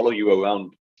really follow you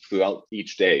around throughout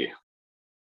each day.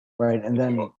 Right. And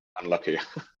then unlucky.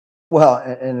 Well,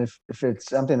 and if it's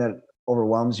something that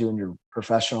overwhelms you in your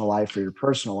professional life or your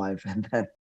personal life, and then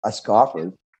us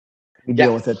golfers, we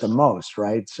deal with it the most,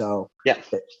 right? So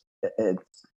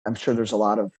I'm sure there's a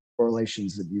lot of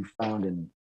correlations that you've found in,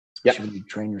 especially when you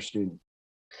train your students.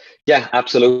 Yeah,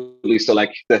 absolutely. So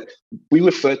like we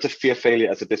refer to fear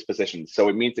failure as a disposition. So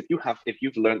it means if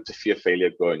you've learned to fear failure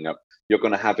growing up, you're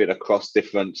going to have it across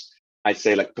different, I'd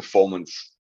say, like performance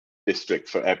district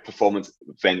for performance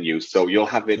venues. So you'll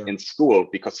have it in school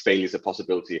because failure is a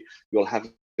possibility. You'll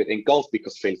have it in golf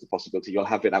because failure is a possibility. You'll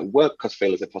have it at work because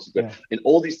failure is a possibility. In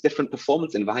all these different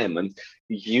performance environments,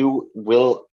 you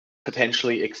will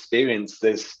potentially experience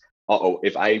this,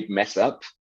 if I mess up,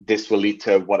 this will lead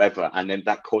to whatever. And then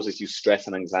that causes you stress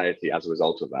and anxiety as a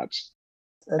result of that.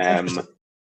 That's interesting.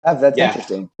 That's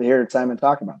interesting to hear Simon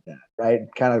talk about that, right?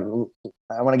 Kind of,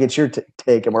 I want to get your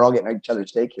take, and we're all getting each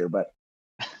other's take here, but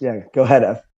yeah, go ahead,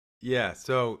 Ev. Yeah,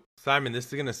 so Simon, this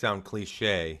is going to sound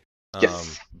cliche,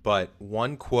 yes. But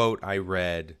one quote I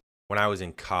read when I was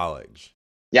in college,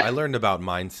 I learned about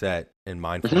mindset and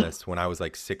mindfulness when I was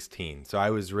like 16. So I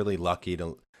was really lucky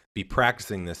to be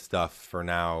practicing this stuff for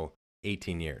now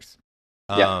 18 years.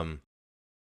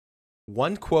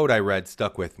 One quote I read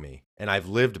stuck with me, and I've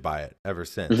lived by it ever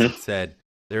since. It said,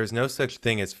 "There is no such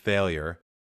thing as failure,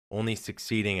 only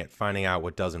succeeding at finding out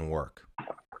what doesn't work."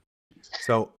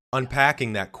 So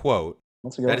unpacking that quote,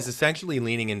 that is essentially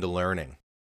leaning into learning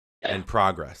and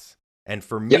progress. And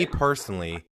for me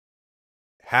personally,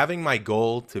 having my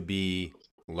goal to be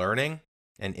learning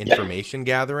and information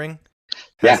gathering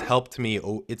has Yeah. helped me.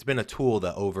 It's been a tool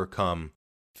to overcome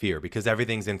fear because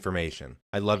everything's information.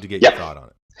 I'd love to get your Yeah. thought on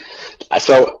it.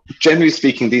 So generally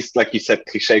speaking, these, like you said,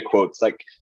 cliche quotes, like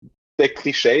they're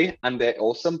cliche and they're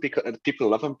awesome because people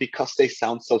love them because they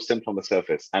sound so simple on the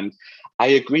surface. And I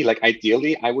agree. Like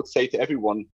ideally, I would say to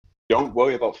everyone, don't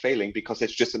worry about failing because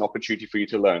it's just an opportunity for you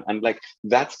to learn. And like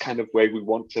that's kind of where we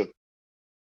want to.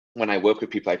 When I work with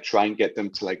people, I try and get them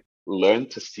to like learn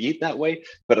to see it that way.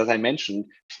 But as I mentioned,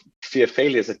 fear of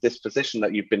failure is a disposition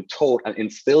that you've been taught and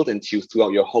instilled into you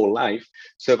throughout your whole life.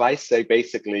 So if I say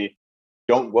basically,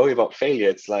 don't worry about failure,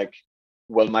 it's like,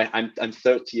 well, I'm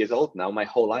 30 years old now. My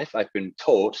whole life I've been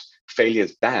taught failure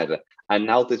is bad, and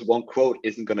now this one quote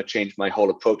isn't going to change my whole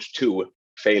approach to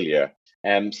failure.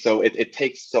 So it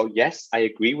takes, so yes, I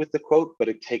agree with the quote, but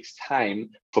it takes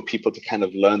time for people to kind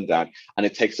of learn that, and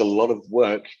it takes a lot of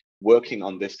work working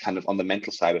on this kind of on the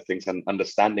mental side of things and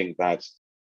understanding that,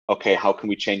 okay, how can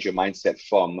we change your mindset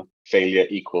from failure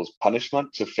equals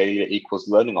punishment to failure equals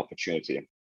learning opportunity?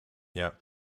 Yeah.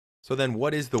 So then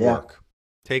what is the Yeah. work?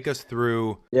 Take us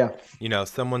through, Yeah.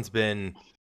 someone's been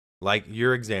like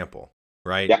your example,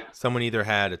 right? Yeah. Someone either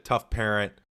had a tough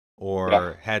parent Yeah.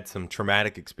 or had some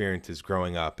traumatic experiences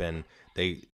growing up, and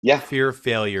they Yeah. fear of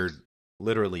failure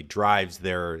literally drives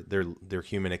their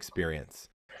human experience,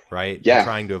 right? And Yeah.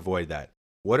 trying to avoid that.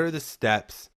 What are the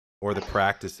steps or the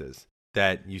practices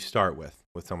that you start with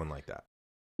someone like that?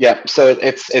 Yeah, so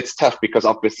it's tough because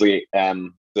obviously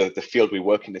the field we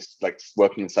work in is like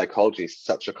working in psychology is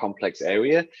such a complex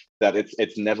area that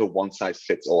it's never one size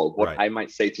fits all. What Right. I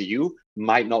might say to you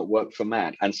might not work for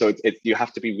Matt, and so you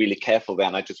have to be really careful there.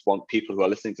 And I just want people who are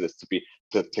listening to this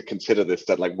to consider this,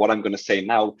 that like what I'm going to say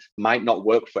now might not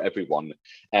work for everyone.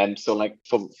 And so like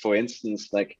for instance,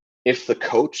 like if the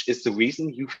coach is the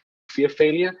reason you fear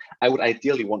failure, I would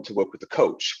ideally want to work with the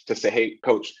coach to say, hey,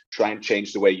 coach, try and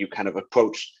change the way you kind of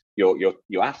approach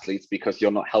your athletes because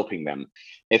you're not helping them.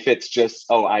 If it's just,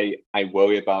 oh, I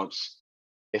worry about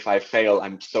if I fail,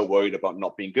 I'm so worried about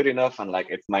not being good enough, and like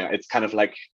it's kind of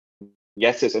like,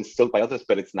 yes, it's instilled by others,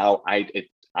 but it's now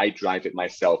I drive it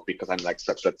myself because I'm like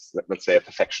such, let's say a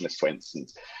perfectionist, for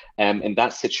instance. In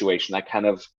that situation, I kind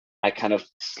of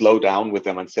slow down with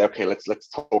them and say, okay, let's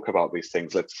talk about these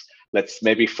things. Let's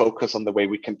maybe focus on the way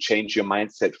we can change your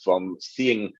mindset from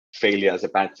seeing failure as a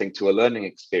bad thing to a learning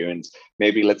experience.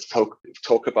 Maybe let's talk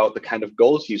about the kind of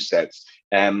goals you set.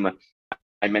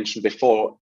 I mentioned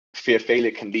before, fear of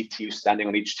failure can lead to you standing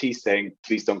on each tee saying,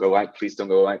 please don't go right, please don't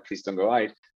go right, please don't go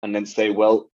right. And then say,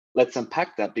 well, let's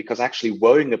unpack that, because actually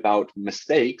worrying about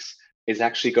mistakes is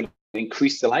actually going to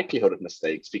increase the likelihood of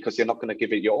mistakes because you're not going to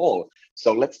give it your all.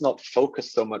 So let's not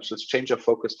focus so much. Let's change our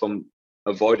focus from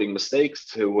avoiding mistakes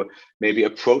to maybe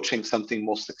approaching something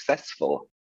more successful.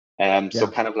 So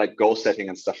kind of like goal setting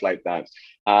and stuff like that.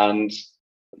 And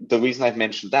the reason I've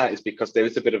mentioned that is because there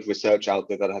is a bit of research out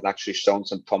there that has actually shown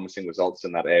some promising results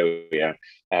in that area,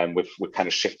 with kind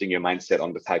of shifting your mindset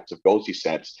on the types of goals you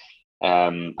set,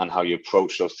 and how you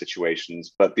approach those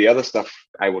situations. But the other stuff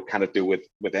I would kind of do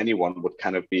with anyone would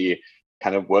kind of be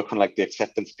kind of work on like the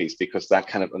acceptance piece, because that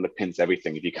kind of underpins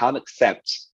everything. If you can't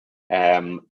accept,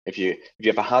 if you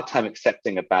have a hard time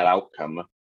accepting a bad outcome,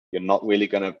 you're not really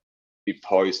going to be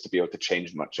poised to be able to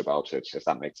change much about it, if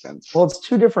that makes sense. Well, it's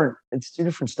two different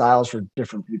styles for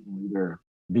different people. Either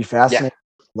be fascinated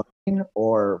with learning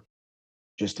or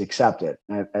just accept it.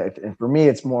 And for me,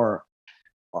 it's more.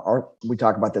 We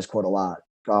talk about this quote a lot.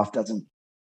 Golf doesn't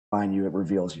find you; it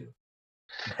reveals you.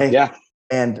 Right? Yeah.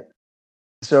 And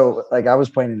so, like, I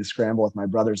was playing in a scramble with my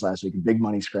brothers last week, a big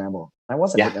money scramble. I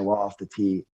wasn't hitting it well off the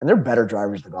tee, and they're better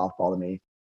drivers of the golf ball than me.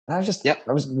 And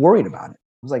I was worried about it.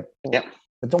 I was like,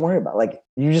 but don't worry about it. Like,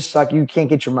 you just suck. You can't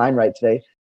get your mind right today.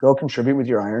 Go contribute with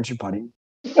your irons, your putting.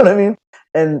 You know what I mean?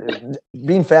 And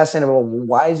being fascinated about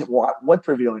what's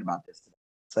revealing about this today?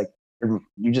 It's like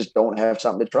you just don't have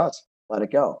something to trust. Let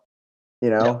it go.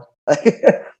 You know?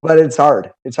 But it's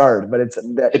hard. It's hard. But it's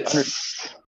embracing it's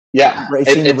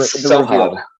the so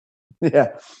reveal.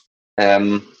 hard.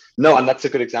 Yeah. No, and that's a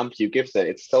good example you give there.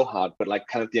 It's so hard, but like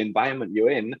kind of the environment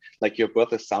you're in, like your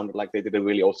brothers sounded like they did a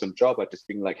really awesome job at just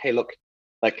being like, hey, look,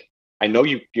 like I know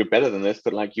you're better than this,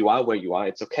 but like you are where you are.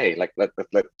 It's okay. Like let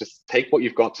just take what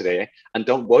you've got today and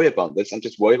don't worry about this, and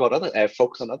just worry about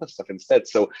focus on other stuff instead.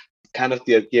 So kind of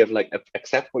the idea of like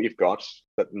accept what you've got,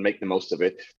 but make the most of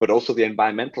it, but also the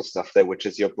environmental stuff there, which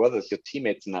is your brothers, your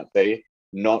teammates in that day,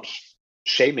 not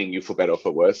shaming you for better or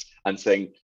for worse and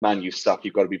saying, man, you suck,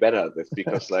 you've got to be better at this.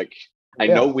 Because like I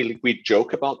know we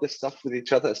joke about this stuff with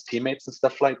each other as teammates and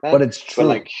stuff like that, but it's true. But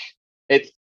like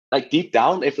like deep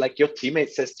down, if like your teammate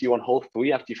says to you on hole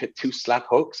 3 after you've hit 2 slap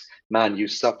hooks, man, you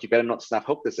suck, you better not snap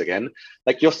hook this again.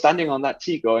 Like you're standing on that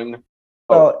tee going,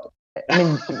 oh. Well, I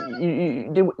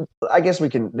mean, I guess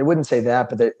they wouldn't say that,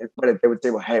 but they would say,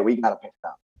 well, hey, we got to pick it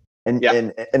up.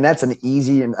 And that's an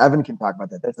easy, and Evan can talk about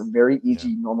that. That's a very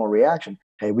easy, normal reaction.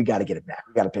 Hey, we got to get it back.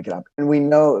 We got to pick it up. And we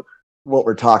know what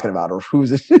we're talking about, or who's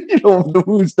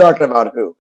who's talking about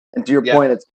who. And to your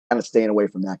point, it's kind of staying away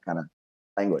from that kind of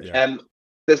language.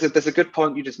 There's a good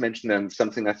point you just mentioned, and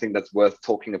something I think that's worth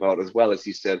talking about as well. As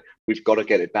you said, we've got to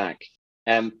get it back.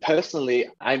 Personally,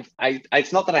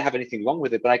 it's not that I have anything wrong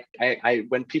with it, but I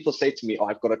when people say to me, "Oh,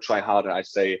 I've got to try harder,"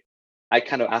 I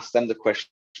kind of ask them the question,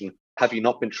 "Have you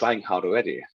not been trying hard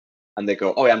already?" And they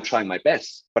go, "Oh, I'm trying my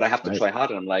best, but I have to try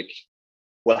harder." I'm like,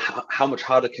 well, how much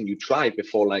harder can you try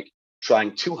before like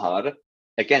trying too hard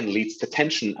again leads to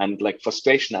tension and like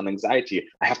frustration and anxiety?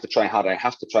 I have to try harder. I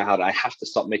have to try harder. I have to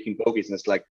stop making bogeys. And it's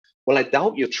like, well, I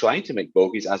doubt you're trying to make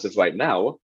bogeys as of right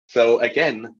now. So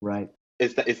again,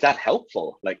 is that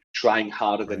helpful? Like trying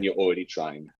harder than you're already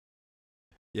trying?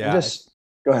 Yeah.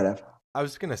 Go ahead, Ev. I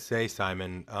was gonna say,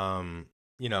 Simon,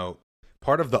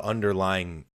 part of the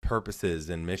underlying purposes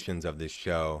and missions of this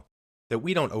show that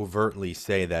we don't overtly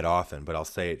say that often, but I'll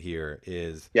say it here,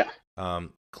 is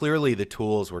clearly the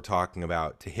tools we're talking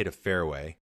about to hit a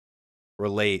fairway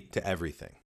relate to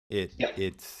everything.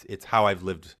 It's how I've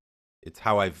lived, it's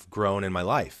how I've grown in my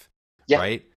life,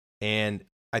 right? And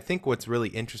I think what's really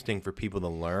interesting for people to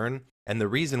learn, and the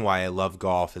reason why I love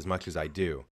golf as much as I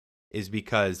do, is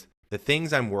because the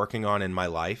things I'm working on in my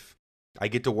life, I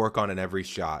get to work on in every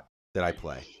shot that I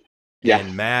play.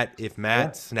 And if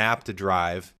Matt snapped a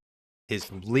drive, his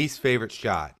least favorite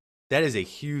shot, that is a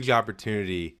huge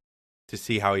opportunity to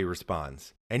see how he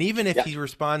responds. And even if he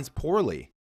responds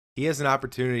poorly, he has an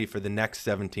opportunity for the next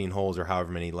 17 holes or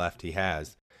however many left he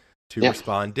has to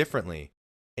respond differently.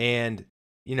 And,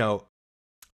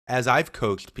 as I've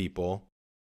coached people,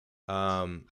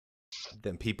 then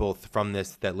people from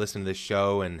this that listen to this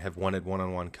show and have wanted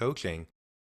one-on-one coaching,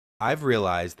 I've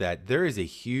realized that there is a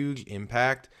huge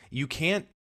impact. You can't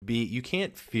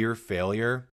fear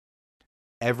failure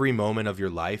every moment of your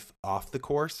life off the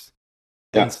course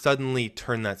and suddenly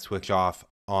turn that switch off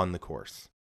on the course.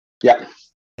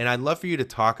 And I'd love for you to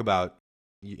talk about,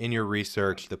 in your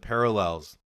research, the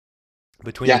parallels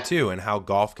between the two and how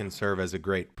golf can serve as a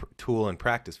great tool and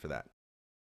practice for that.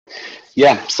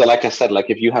 So like I said, like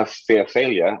if you have fear of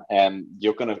failure,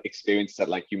 you're going to experience that,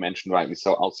 like you mentioned rightly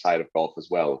so, outside of golf as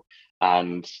well.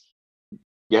 And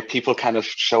people kind of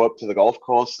show up to the golf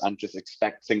course and just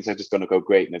expect things are just going to go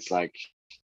great, and it's like,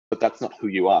 but that's not who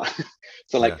you are.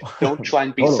 So like don't try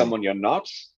and be someone you're not.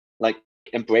 Like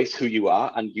embrace who you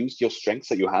are and use your strengths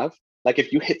that you have. Like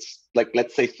if you hit, like,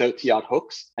 let's say 30-yard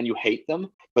hooks and you hate them,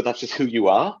 but that's just who you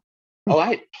are, all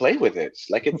right, play with it.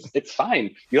 Like it's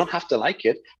fine. You don't have to like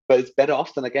it, but it's better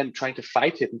off than again trying to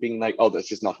fight it and being like, oh,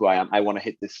 this is not who I am. I want to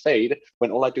hit this fade when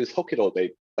all I do is hook it all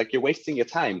day. Like you're wasting your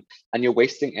time and you're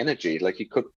wasting energy. Like you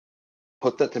could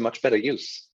put that to much better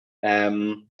use.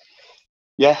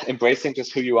 Embracing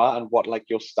just who you are and what like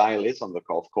your style is on the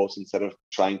golf course instead of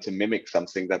trying to mimic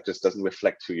something that just doesn't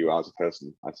reflect who you are as a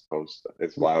person, I suppose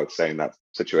is why I would say in that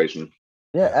situation.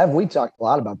 Yeah, Ev, we talked a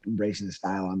lot about embracing the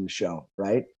style on the show,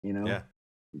 right?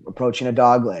 Approaching a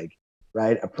dog leg,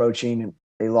 right? Approaching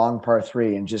a long par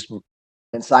 3 and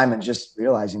Simon just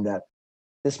realizing that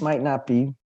this might not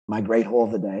be my great hole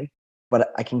of the day,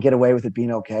 but I can get away with it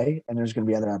being okay. And there's going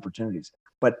to be other opportunities.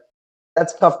 But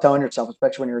that's tough telling yourself,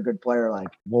 especially when you're a good player. Like,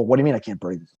 well, what do you mean I can't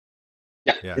birdie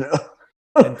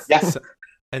this?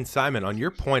 And Simon, on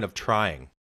your point of trying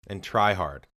and try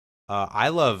hard,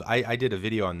 I did a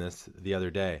video on this the other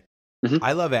day. Mm-hmm.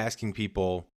 I love asking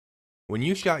people, when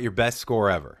you shot your best score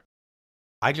ever,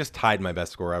 I just tied my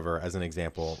best score ever as an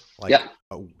example,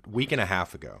 a week and a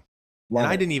half ago.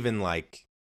 I didn't even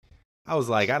I was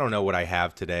like, I don't know what I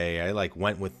have today. I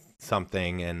went with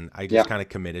something and I just kind of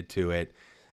committed to it.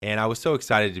 And I was so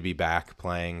excited to be back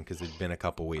playing because it'd been a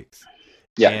couple weeks.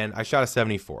 And I shot a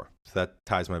 74. So that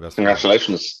ties my best.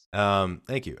 Congratulations.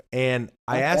 Thank you. And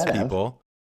I asked people,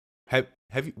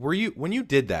 when you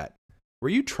did that, were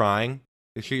you trying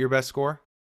to shoot your best score?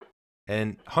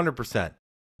 And 100%.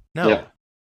 No,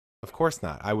 of course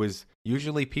not.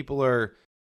 Usually people are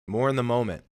more in the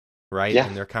moment, right?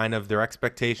 And their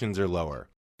expectations are lower.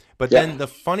 But then the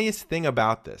funniest thing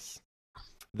about this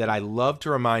that I love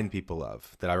to remind people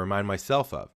of, that I remind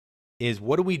myself of, is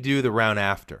what do we do the round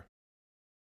after?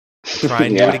 Try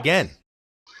and do it again,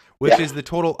 which is the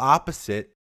total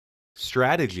opposite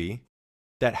strategy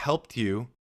that helped you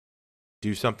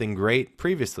do something great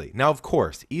previously. Now, of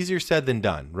course, easier said than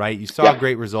done, right? You saw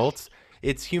great results.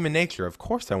 It's human nature. Of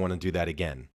course I want to do that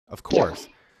again. Of course.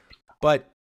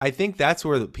 But I think that's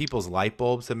where the people's light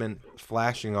bulbs have been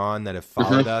flashing on that have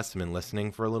followed us and been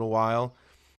listening for a little while,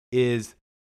 is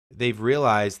they've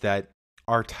realized that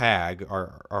our tag,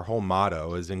 our whole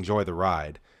motto is enjoy the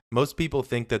ride. Most people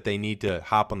think that they need to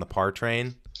hop on the par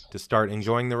train to start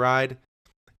enjoying the ride.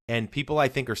 And people, I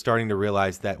think, are starting to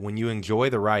realize that when you enjoy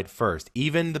the ride first,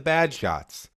 even the bad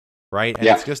shots, right? And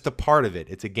it's just a part of it.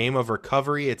 It's a game of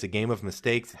recovery. It's a game of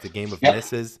mistakes. It's a game of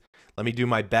misses. Let me do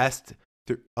my best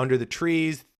under the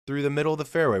trees, through the middle of the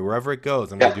fairway, wherever it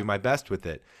goes. I'm going to do my best with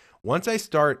it. Once I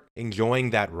start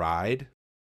enjoying that ride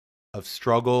of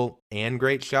struggle and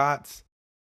great shots,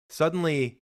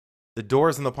 suddenly the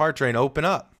doors on the par train open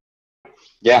up.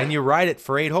 Yeah. And you ride it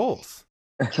for 8 holes.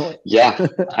 Yeah,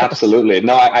 absolutely.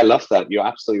 No, I love that. You're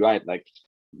absolutely right. Like,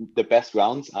 the best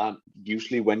rounds aren't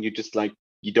usually when you just like,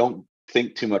 you don't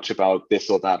think too much about this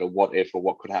or that or what if or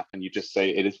what could happen. You just say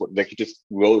it is what, like, you just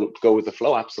go with the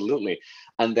flow. Absolutely.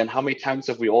 And then how many times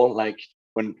have we all, like,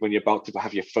 when you're about to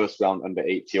have your first round under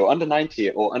 80 or under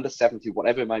 90 or under 70,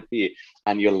 whatever it might be,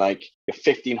 and you're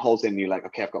 15 holes in, and you're like,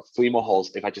 okay, I've got 3 more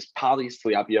holes. If I just par these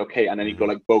 3, I'll be okay. And then you go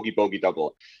like bogey, bogey,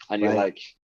 double, and you're like,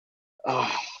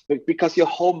 oh, because your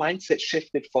whole mindset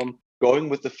shifted from going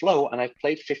with the flow, and I've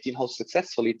played 15 holes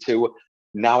successfully, to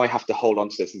now I have to hold on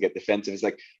to this and get defensive. It's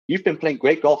like, you've been playing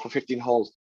great golf for 15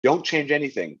 holes. Don't change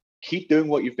anything. Keep doing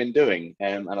what you've been doing.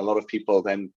 And a lot of people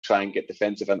then try and get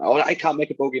defensive and, oh, I can't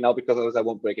make a bogey now because otherwise I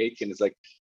won't break 18. It's like,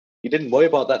 you didn't worry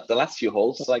about that the last few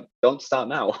holes. It's like, don't start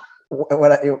now.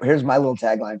 Here's my little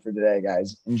tagline for today,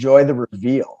 guys. Enjoy the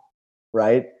reveal,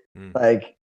 right?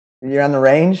 Like, you're on the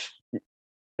range,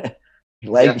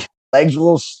 legs a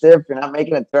little stiff, you're not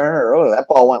making a turn, or, oh, that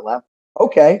ball went left.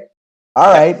 Okay.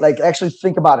 All right. Like, actually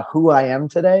think about who I am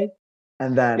today,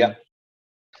 and then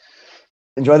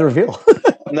enjoy the reveal.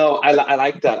 No, I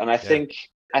like that. And I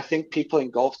think people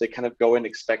in golf, they kind of go in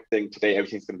expecting today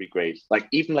everything's going to be great. Like,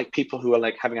 even like people who are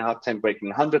like having a hard time breaking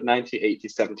 190, 80,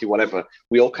 70, whatever,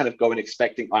 we all kind of go in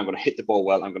expecting, oh, I'm going to hit the ball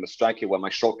well, I'm going to strike it well, my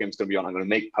short game's going to be on, I'm going to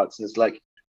make putts. And it's like,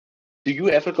 do you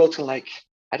ever go to, like,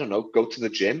 I don't know, go to the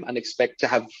gym and expect to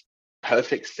have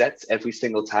perfect sets every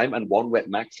single time and 1 rep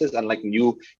maxes and like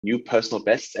new personal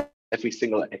bests every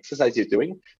single exercise you're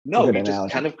doing? No, you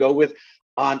just kind of go with,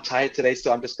 oh, I'm tired today,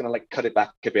 so I'm just going to like cut it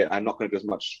back a bit. I'm not going to do as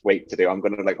much weight today. I'm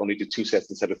going to like only do 2 sets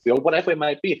instead of 3, or whatever it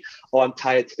might be. Or I'm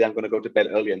tired today, I'm going to go to bed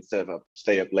early instead of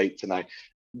stay up late tonight.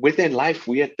 Within life,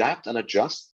 we adapt and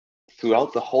adjust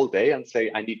throughout the whole day and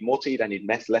say, I need more to eat, I need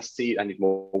less to eat, I need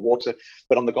more water.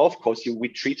 But on the golf course, we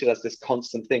treat it as this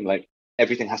constant thing, like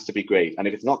everything has to be great. And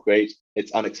if it's not great,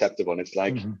 it's unacceptable. And it's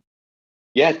like,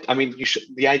 yeah, I mean, you should,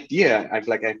 the idea,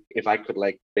 if I could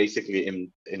like basically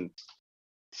in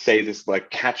say this like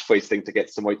catchphrase thing to get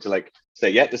somebody to like say,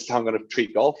 yeah, this is how I'm going to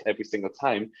treat golf every single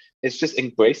time, it's just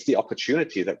embrace the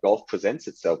opportunity that golf presents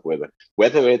itself with.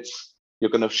 Whether it's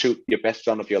you're going to shoot your best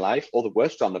round of your life or the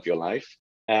worst round of your life,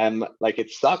 like it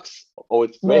sucks or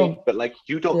it's great, but like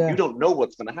you don't know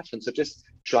what's going to happen. So just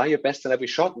try your best in every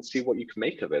shot and see what you can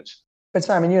make of it. But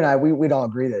Simon, you and I, we'd all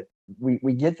agree that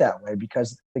we get that way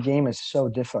because the game is so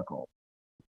difficult.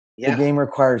 The game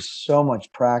requires so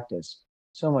much practice,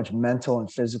 so much mental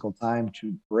and physical time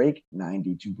to break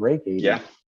 90, to break 80.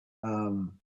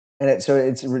 And it's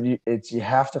you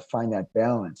have to find that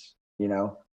balance, you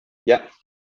know?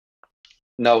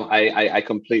 No, I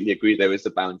completely agree. There is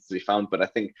a balance to be found, but I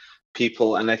think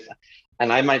people, and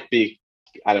I might be,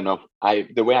 I don't know,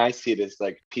 the way I see it is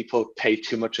like people pay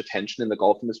too much attention in the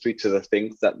golf industry to the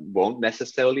things that won't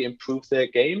necessarily improve their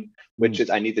game, which is,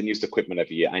 I need the newest equipment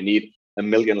every year. I need a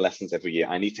million lessons every year.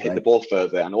 I need to hit the ball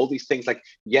further, and all these things. Like,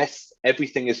 yes,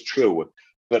 everything is true,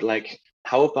 but like,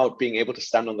 how about being able to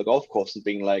stand on the golf course and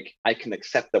being like, I can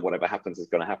accept that whatever happens is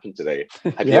going to happen today.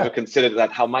 Have you ever considered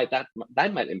that? How might that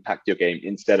might impact your game,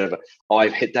 instead of, oh,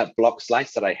 I've hit that block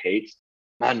slice that I hate.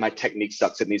 Man, my technique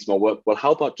sucks. It needs more work. Well,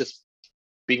 how about just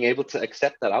being able to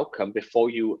accept that outcome before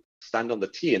you stand on the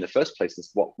tee in the first place? Is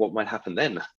what might happen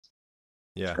then.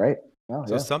 Yeah, that's great.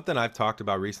 So something I've talked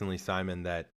about recently, Simon,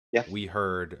 that we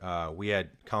heard, we had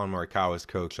Colin Morikawa's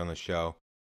coach on the show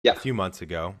a few months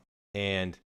ago,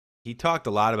 and he talked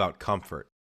a lot about comfort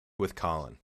with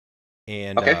Colin.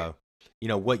 And, you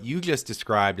know, what you just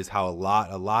described is how a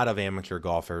lot of amateur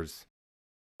golfers,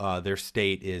 their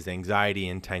state is anxiety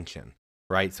and tension,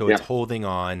 right? So it's holding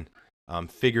on,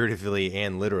 figuratively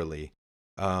and literally,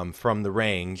 from the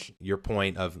range. Your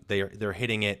point of they're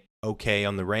hitting it okay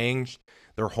on the range.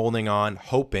 They're holding on,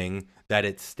 hoping that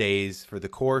it stays for the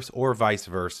course, or vice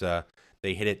versa.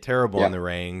 They hit it terrible on the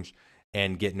range,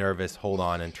 and get nervous, hold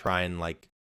on, and try and like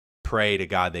pray to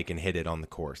God they can hit it on the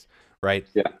course, right?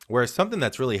 Yeah. Whereas something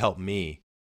that's really helped me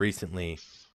recently,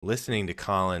 listening to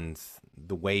Collins,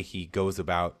 the way he goes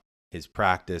about his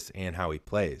practice and how he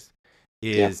plays,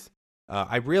 is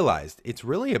I realized it's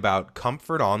really about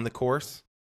comfort on the course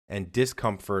and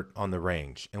discomfort on the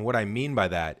range. And what I mean by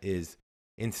that is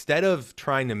instead of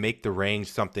trying to make the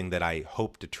range something that I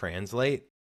hope to translate,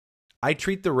 I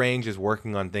treat the range as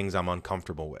working on things I'm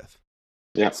uncomfortable with.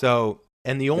 Yeah. So,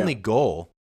 and the only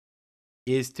goal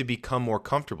is to become more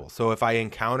comfortable. So if I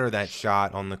encounter that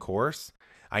shot on the course,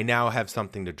 I now have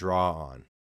something to draw on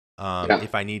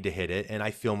if I need to hit it, and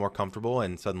I feel more comfortable,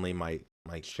 and suddenly my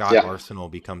shot arsenal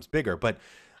becomes bigger. But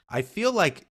I feel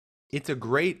like it's a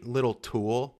great little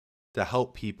tool to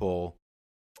help people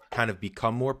kind of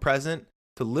become more present,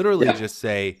 to literally just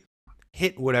say,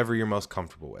 hit whatever you're most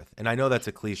comfortable with. And I know that's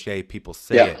a cliche, people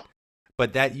say it,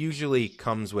 but that usually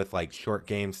comes with like short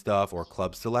game stuff or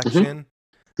club selection,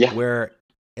 where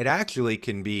it actually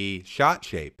can be shot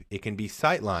shape, it can be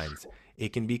sight lines,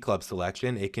 it can be club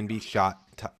selection, it can be shot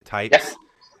types.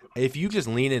 If you just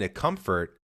lean into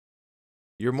comfort,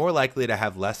 you're more likely to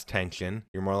have less tension.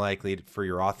 You're more likely for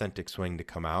your authentic swing to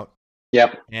come out.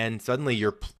 Yep. And suddenly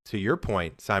you're, to your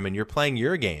point, Simon, you're playing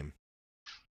your game.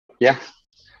 Yeah.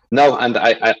 No, and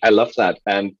I love that.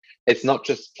 And it's not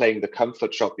just playing the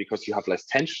comfort shot because you have less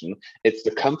tension. It's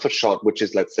the comfort shot, which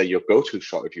is, let's say, your go-to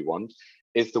shot, if you want,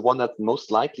 is the one that's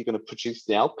most likely going to produce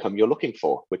the outcome you're looking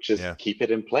for, which is keep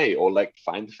it in play, or like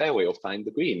find the fairway or find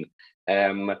the green.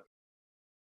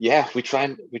 We try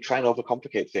and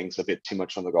overcomplicate things a bit too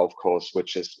much on the golf course,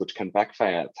 which can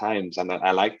backfire at times. And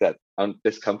I like that. And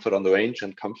discomfort on the range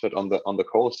and comfort on the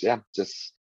course. Yeah,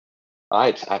 just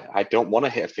I don't want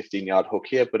to hit a 15-yard hook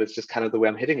here, but it's just kind of the way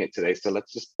I'm hitting it today. So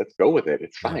let's go with it.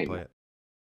 It's fine. Play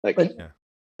it.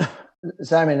 But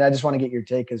Simon, I just want to get your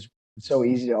take, because it's so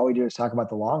easy to all we do is talk about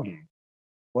the long game.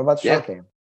 What about the short game?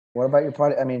 What about your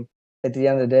part? I mean, at the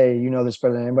end of the day, you know this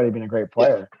better than anybody, being a great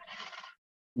player.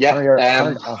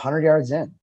 100 yards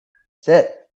in.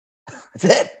 That's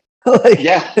it.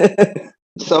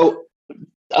 So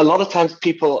a lot of times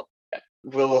people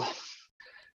will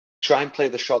try and play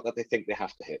the shot that they think they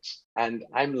have to hit. And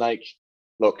I'm like,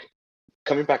 look,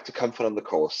 coming back to comfort on the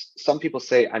course, some people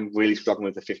say I'm really struggling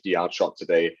with the 50-yard shot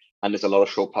today, and there's a lot of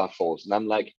short par fours. And I'm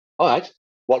like, all right,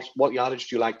 what yardage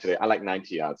do you like today? I like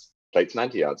 90 yards. Play to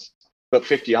 90 yards. But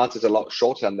 50 yards is a lot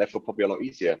shorter and therefore probably a lot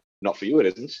easier. Not for you, it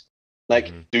isn't.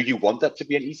 Like, do you want that to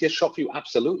be an easier shot for you?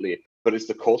 Absolutely. But is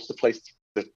the course the place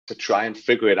to try and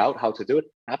figure it out how to do it?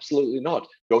 Absolutely not.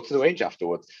 Go to the range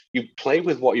afterwards. You play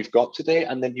with what you've got today,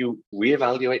 and then you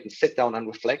reevaluate and sit down and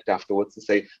reflect afterwards and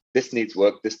say, this needs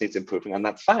work, this needs improving, and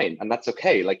that's fine. And that's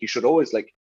okay. Like, you should always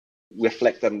like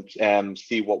reflect and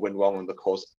see what went wrong on the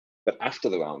course. But after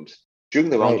the round, during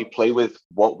the round, you play with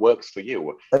what works for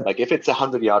you. Like if it's a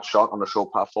 100-yard shot on a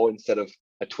short par four instead of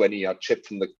a 20-yard chip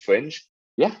from the fringe,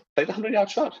 play the 100-yard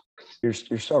shot. You're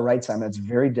so right, Simon. It's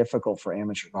very difficult for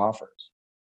amateur golfers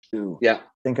to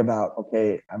think about,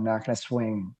 okay, I'm not going to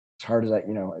swing as hard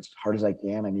as I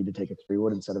can. I need to take a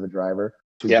 3-wood instead of a driver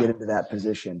to get into that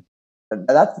position.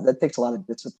 That takes a lot of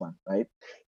discipline, right?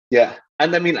 Yeah.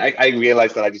 And I mean, I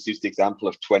realized that I just used the example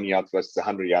of 20 yards versus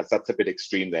 100 yards. That's a bit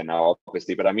extreme there now,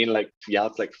 obviously. But I mean, like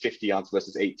yards, like 50 yards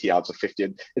versus 80 yards or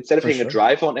 50. Instead of hitting a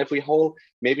drive on every hole,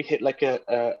 maybe hit like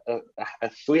a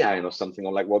 3-iron or something,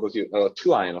 or like what was a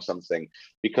 2-iron or something,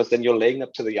 because then you're laying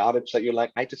up to the yardage that you're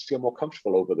like, I just feel more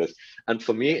comfortable over this. And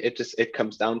for me, it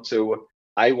comes down to,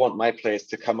 I want my players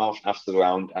to come out after the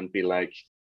round and be like,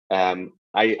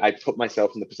 I put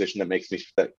myself in the position that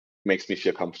makes me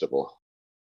feel comfortable.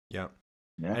 Yeah.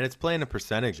 And it's playing the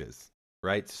percentages,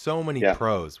 right? So many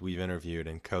pros we've interviewed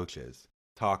and coaches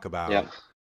talk about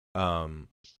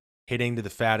hitting to the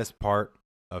fattest part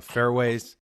of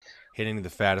fairways, hitting to the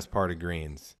fattest part of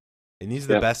greens. And these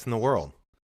are the best in the world.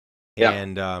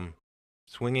 And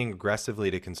swinging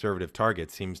aggressively to conservative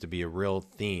targets seems to be a real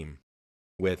theme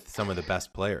with some of the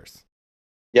best players.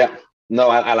 Yeah. No,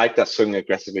 I like that, swinging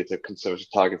aggressively to conservative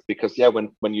targets, because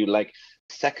when you like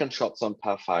second shots on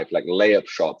par 5, like layup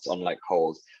shots on like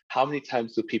holes, how many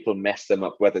times do people mess them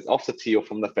up, whether it's off the tee or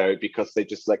from the fairway, because they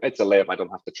just like, it's a layup, I don't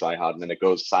have to try hard, and then it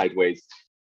goes sideways.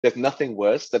 There's nothing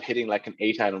worse than hitting like an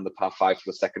 8-iron on the par 5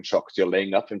 for the second shot because you're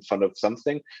laying up in front of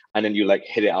something, and then you like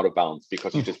hit it out of bounds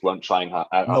because you just weren't trying hard.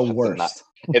 The worst.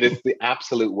 It is the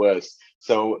absolute worst.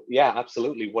 So yeah,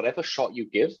 absolutely. Whatever shot you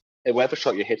give, whatever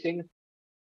shot you're hitting,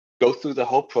 go through the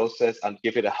whole process and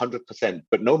give it 100%,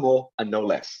 but no more and no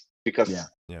less, because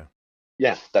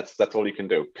that's all you can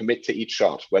do. Commit to each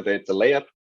shot, whether it's a layup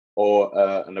or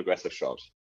an aggressive shot.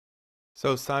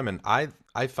 So Simon, I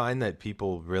find that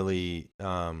people really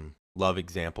love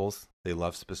examples. They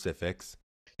love specifics,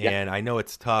 Yeah, and I know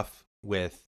it's tough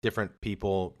with different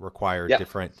people require yeah,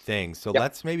 different things. So yeah,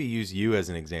 let's maybe use you as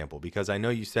an example because I know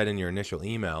you said in your initial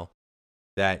email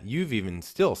that you've even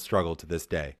still struggled to this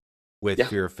day with yeah,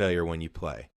 fear of failure when you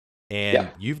play, yeah,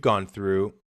 and you've gone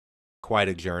through quite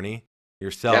a journey yeah,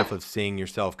 yourself of seeing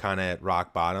yourself kind of at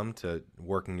rock bottom to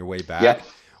working your way yeah. back.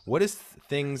 What is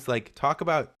things like talk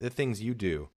about the things you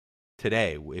do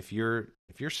today if you're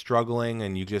struggling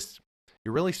and you're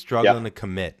really Yeah. struggling to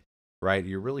commit, right?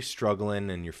 You're really struggling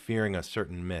and you're fearing a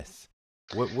certain miss.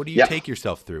 What do you Yeah. take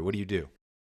yourself through? What do you do?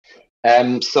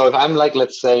 So if I'm like,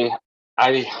 let's say,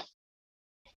 I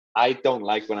I don't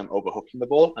like when I'm overhooking the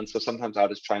ball, and so sometimes I'll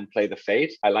just try and play the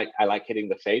fade. I like hitting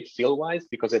the fade feel wise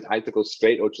because it either goes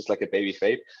straight or just like a baby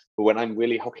fade. But when I'm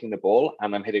really hooking the ball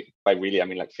and I'm hitting by really, I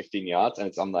mean like 15 yards and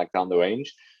it's on like down the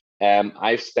range,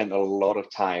 I've spent a lot of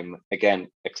time again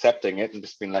accepting it and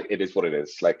just being like, it is what it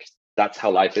is. Like that's how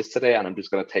life is today, and I'm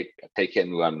just gonna take it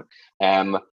and run.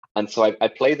 Um, and so I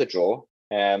play the draw.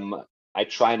 I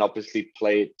try and obviously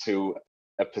play it to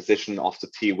a position off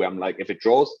the tee where I'm like, if it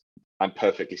draws, I'm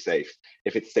perfectly safe.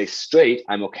 If it stays straight,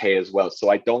 I'm okay as well. So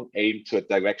I don't aim to a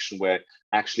direction where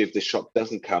actually if the shot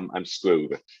doesn't come, I'm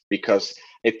screwed because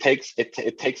it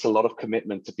takes a lot of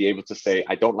commitment to be able to say,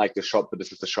 I don't like the shot, but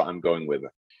this is the shot I'm going with.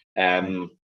 Right.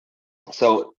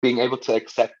 So being able to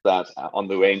accept that on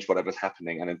the range, whatever's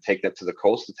happening, and then take that to the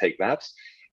course to take that.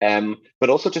 But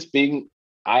also just being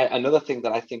another thing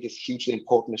that I think is hugely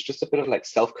important is just a bit of like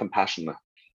self-compassion.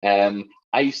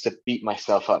 I used to beat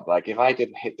myself up. Like if I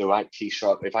didn't hit the right tee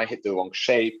shot, if I hit the wrong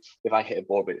shape, if I hit a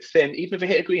ball a bit thin, even if I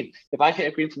hit a green, if I hit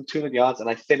a green from 200 yards and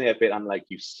I thin it a bit, I'm like,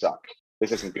 you suck.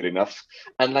 This isn't good enough.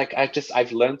 And like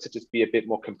I've learned to just be a bit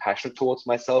more compassionate towards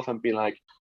myself and be like,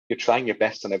 you're trying your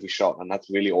best on every shot, and that's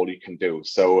really all you can do.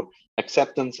 So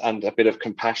acceptance and a bit of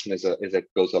compassion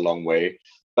goes a long way.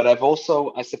 But I've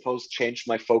also, I suppose, changed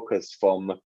my focus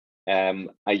from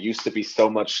I used to be so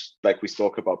much like we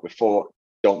spoke about before,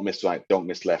 don't miss right, don't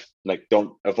miss left, like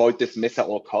don't avoid this miss at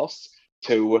all costs,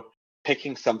 to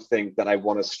picking something that I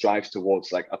want to strive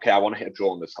towards, like, okay, I want to hit a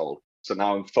draw on this hole. So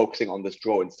now I'm focusing on this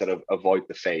draw instead of avoid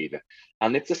the fade.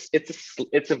 And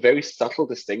it's a very subtle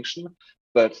distinction,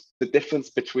 but the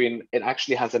difference between it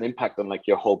actually has an impact on like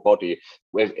your whole body.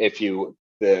 If you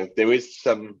there is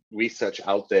some research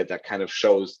out there that kind of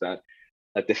shows that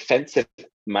a defensive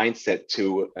mindset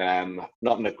to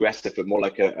not an aggressive but more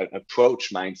like an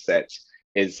approach mindset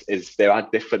is there are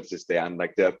differences there, and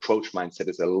like the approach mindset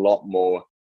is a lot more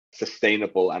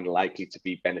sustainable and likely to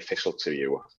be beneficial to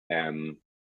you,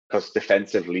 because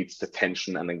defensive leads to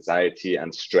tension and anxiety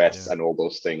and stress Yeah. and all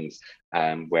those things,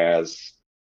 whereas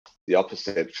the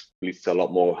opposite leads to a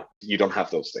lot more, you don't have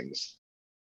those things.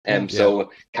 Yeah. Yeah.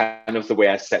 So kind of the way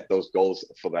I set those goals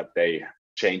for that day,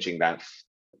 changing that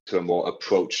to a more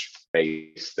approach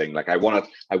based thing. Like I want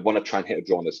to try and hit a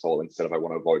draw on this hole instead of I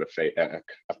want to avoid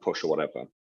a push or whatever.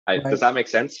 Does Right. that make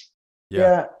sense? Yeah.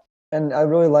 Yeah. And I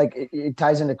really like it, it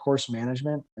ties into course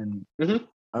management. And Hmm.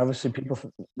 obviously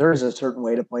there is a certain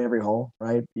way to play every hole,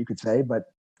 right? You could say, but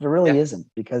there really Yeah. isn't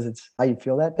because it's how you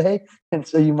feel that day. And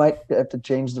so you might have to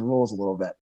change the rules a little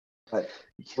bit. But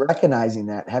recognizing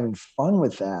that, having fun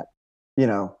with that, you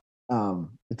know,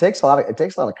 it takes a lot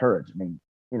of courage. I mean,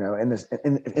 in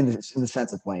the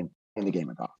sense of playing in the game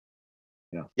of golf.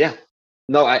 You know. Yeah.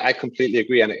 No, I completely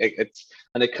agree. And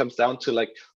it comes down to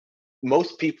like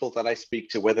most people that I speak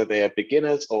to, whether they are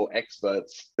beginners or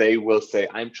experts, they will say,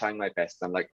 I'm trying my best.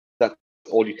 I'm like, that's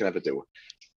all you can ever do.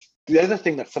 The other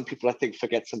thing that some people I think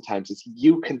forget sometimes is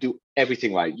you can do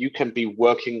everything right. You can be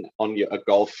working on a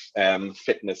golf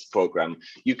fitness program.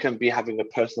 You can be having a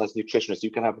personalized nutritionist.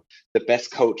 You can have the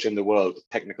best coach in the world,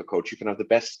 technical coach. You can have the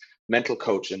best mental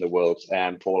coach in the world,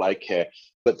 for all I care.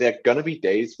 But there are gonna be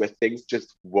days where things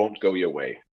just won't go your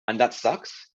way, and that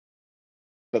sucks.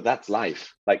 But that's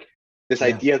life. Like this Yeah.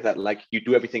 idea that like you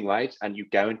do everything right and you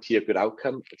guarantee a good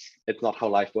outcome, it's not how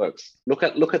life works. Look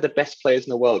at the best players in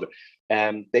the world.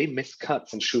 They miss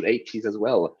cuts and shoot 80s as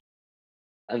well,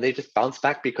 and they just bounce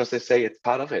back because they say it's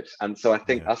part of it. And so I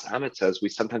think Yeah. us amateurs, we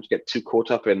sometimes get too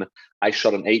caught up in, I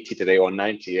shot an 80 today or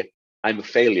 90, I'm a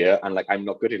failure and like I'm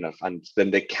not good enough, and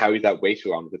then they carry that weight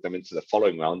around with them into the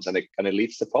following rounds, and it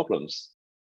leads to problems.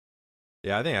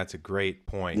 Yeah, I think that's a great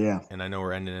point. Yeah. And I know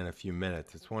we're ending in a few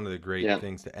minutes. It's one of the great Yeah,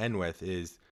 things to end with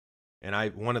is,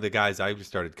 and one of the guys I just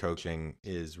started coaching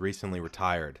is recently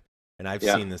retired. And I've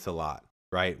yeah, seen this a lot,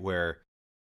 right? Where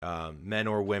men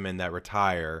or women that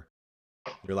retire,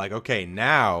 you're like, okay,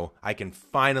 now I can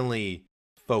finally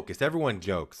focused. Everyone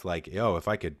jokes like, "Yo, if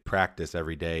I could practice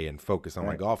every day and focus on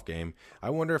my golf game, I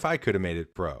wonder if I could have made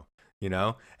it pro." You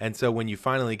know? And so when you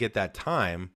finally get that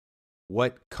time,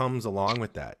 what comes along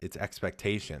with that? It's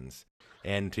expectations.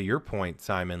 And to your point,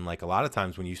 Simon, like a lot of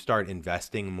times when you start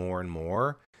investing more and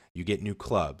more, you get new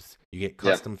clubs, you get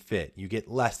custom fit, you get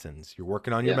lessons, you're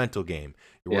working on your mental game,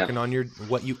 you're working on your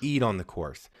what you eat on the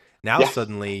course. Now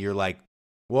suddenly you're like,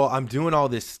 well, I'm doing all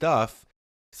this stuff.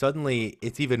 Suddenly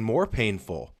it's even more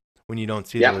painful when you don't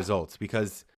see the results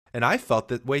because, and I felt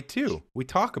that way too. We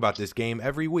talk about this game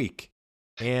every week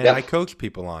and I coach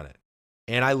people on it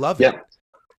and I love it.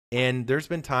 And there's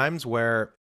been times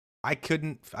where I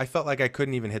felt like I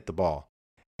couldn't even hit the ball.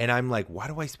 And I'm like, why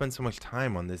do I spend so much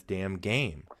time on this damn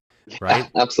game? Right?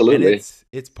 Absolutely. And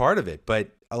it's part of it.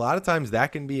 But a lot of times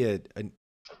that can be an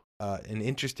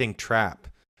interesting trap.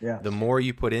 Yeah. The more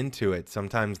you put into it,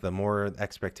 sometimes the more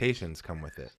expectations come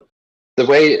with it. The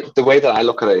way that I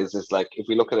look at it is like, if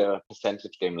we look at a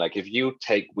percentage game, like if you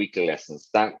take weekly lessons,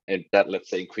 that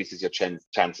let's say increases your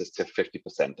chances to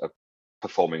 50% of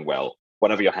performing well,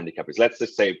 whatever your handicap is. Let's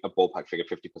just say a ballpark figure,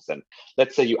 50%.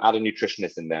 Let's say you add a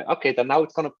nutritionist in there. Okay, then now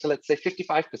it's gone up to, let's say,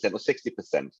 55% or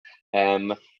 60%.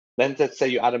 Then let's say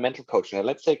you add a mental coach, and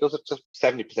let's say it goes up to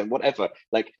 70%, whatever.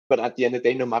 Like, but at the end of the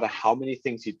day, no matter how many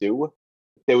things you do,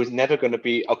 there was never going to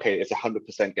be, okay, it's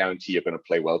 100% guarantee you're going to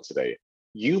play well today.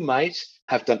 You might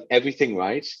have done everything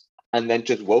right and then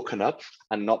just woken up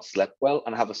and not slept well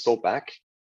and have a sore back.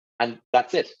 And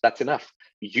that's it. That's enough.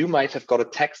 You might have got a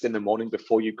text in the morning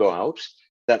before you go out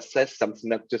that says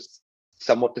something that just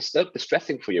somewhat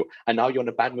distressing for you. And now you're in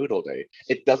a bad mood all day.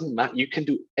 It doesn't matter. You can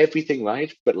do everything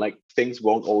right, but like things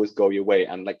won't always go your way.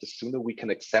 And like the sooner we can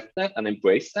accept that and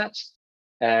embrace that,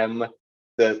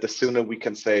 the sooner we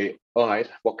can say, all right,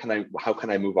 how can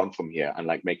I move on from here and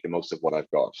like make the most of what I've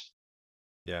got?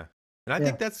 Yeah. And I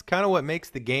think that's kind of what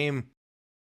makes the game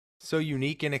so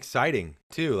unique and exciting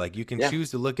too. Like you can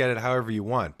choose to look at it however you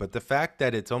want, but the fact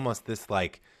that it's almost this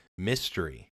like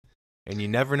mystery and you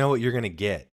never know what you're going to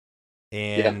get.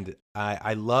 And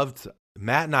I loved,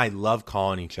 Matt and I love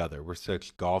calling each other. We're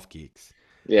such golf geeks.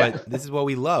 But this is what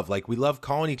we love. Like we love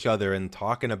calling each other and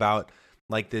talking about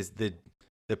like the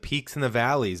peaks and the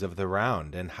valleys of the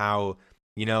round and how,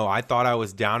 you know, I thought I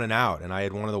was down and out and I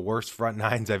had one of the worst front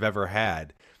nines I've ever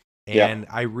had. And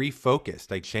I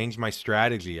refocused. I changed my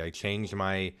strategy. I changed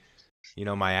my, you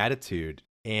know, my attitude.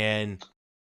 And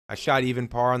I shot even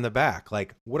par on the back.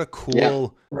 Like, what a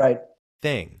cool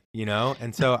thing, you know?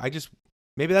 And so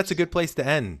maybe that's a good place to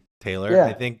end, Taylor. Yeah.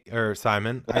 I think, or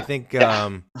Simon. I think,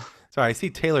 sorry, I see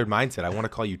Tailored Mindset. I want to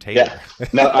call you Taylor.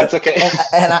 No, that's okay.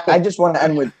 and I just want to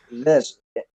end with this.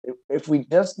 If we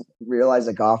just realize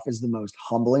that golf is the most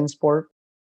humbling sport,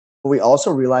 but we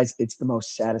also realize it's the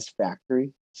most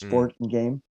satisfactory sport and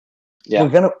game, we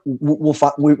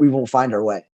will find our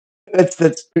way. It's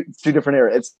two different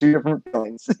areas. It's two different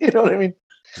feelings. You know what I mean?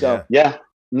 So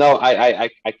no, I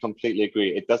completely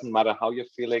agree. It doesn't matter how you're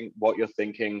feeling, what you're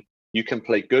thinking. You can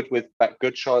play good with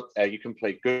good shots. You can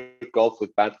play good golf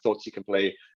with bad thoughts. You can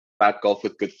play bad golf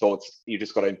with good thoughts. You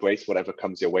just got to embrace whatever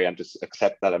comes your way and just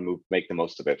accept that and make the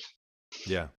most of it.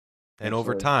 Yeah. And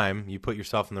over time, you put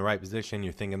yourself in the right position.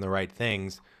 You're thinking the right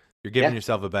things. You're giving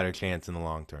yourself a better chance in the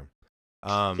long term.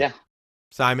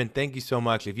 Simon, thank you so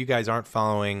much. If you guys aren't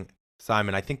following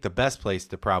Simon, I think the best place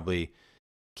to probably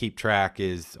keep track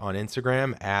is on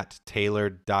Instagram at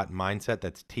tailored.mindset.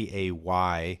 That's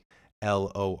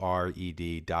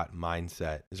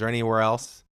TAYLORED.mindset. Is there anywhere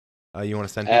else you want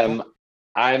to send people?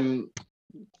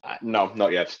 No,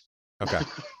 not yet. Okay.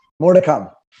 More to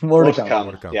come. More to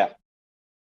come. Yeah.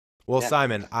 Well,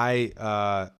 Simon,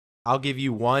 I'll give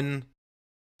you one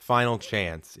final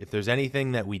chance. If there's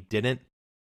anything that we didn't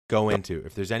go into,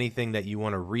 if there's anything that you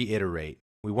want to reiterate,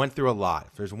 we went through a lot.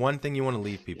 If there's one thing you want to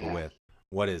leave people with,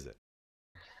 what is it?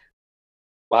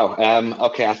 Wow.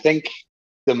 Okay. I think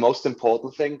the most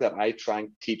important thing that I try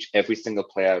and teach every single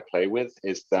player I play with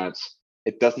is that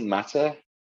it doesn't matter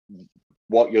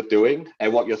what you're doing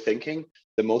and what you're thinking.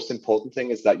 The most important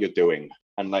thing is that you're doing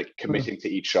and like committing to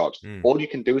each shot. All you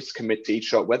can do is commit to each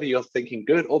shot, whether you're thinking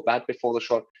good or bad before the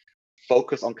shot.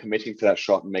 Focus on committing to that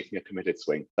shot and making a committed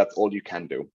swing. That's all you can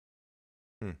do.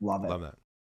 Love it. Love that.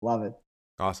 Love it.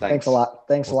 Awesome. Thanks a lot.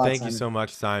 Thank Simon. You so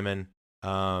much, Simon.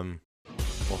 We'll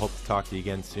hope to talk to you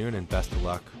again soon, and best of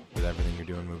luck with everything you're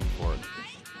doing moving forward.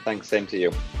 Thanks. Same to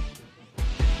you.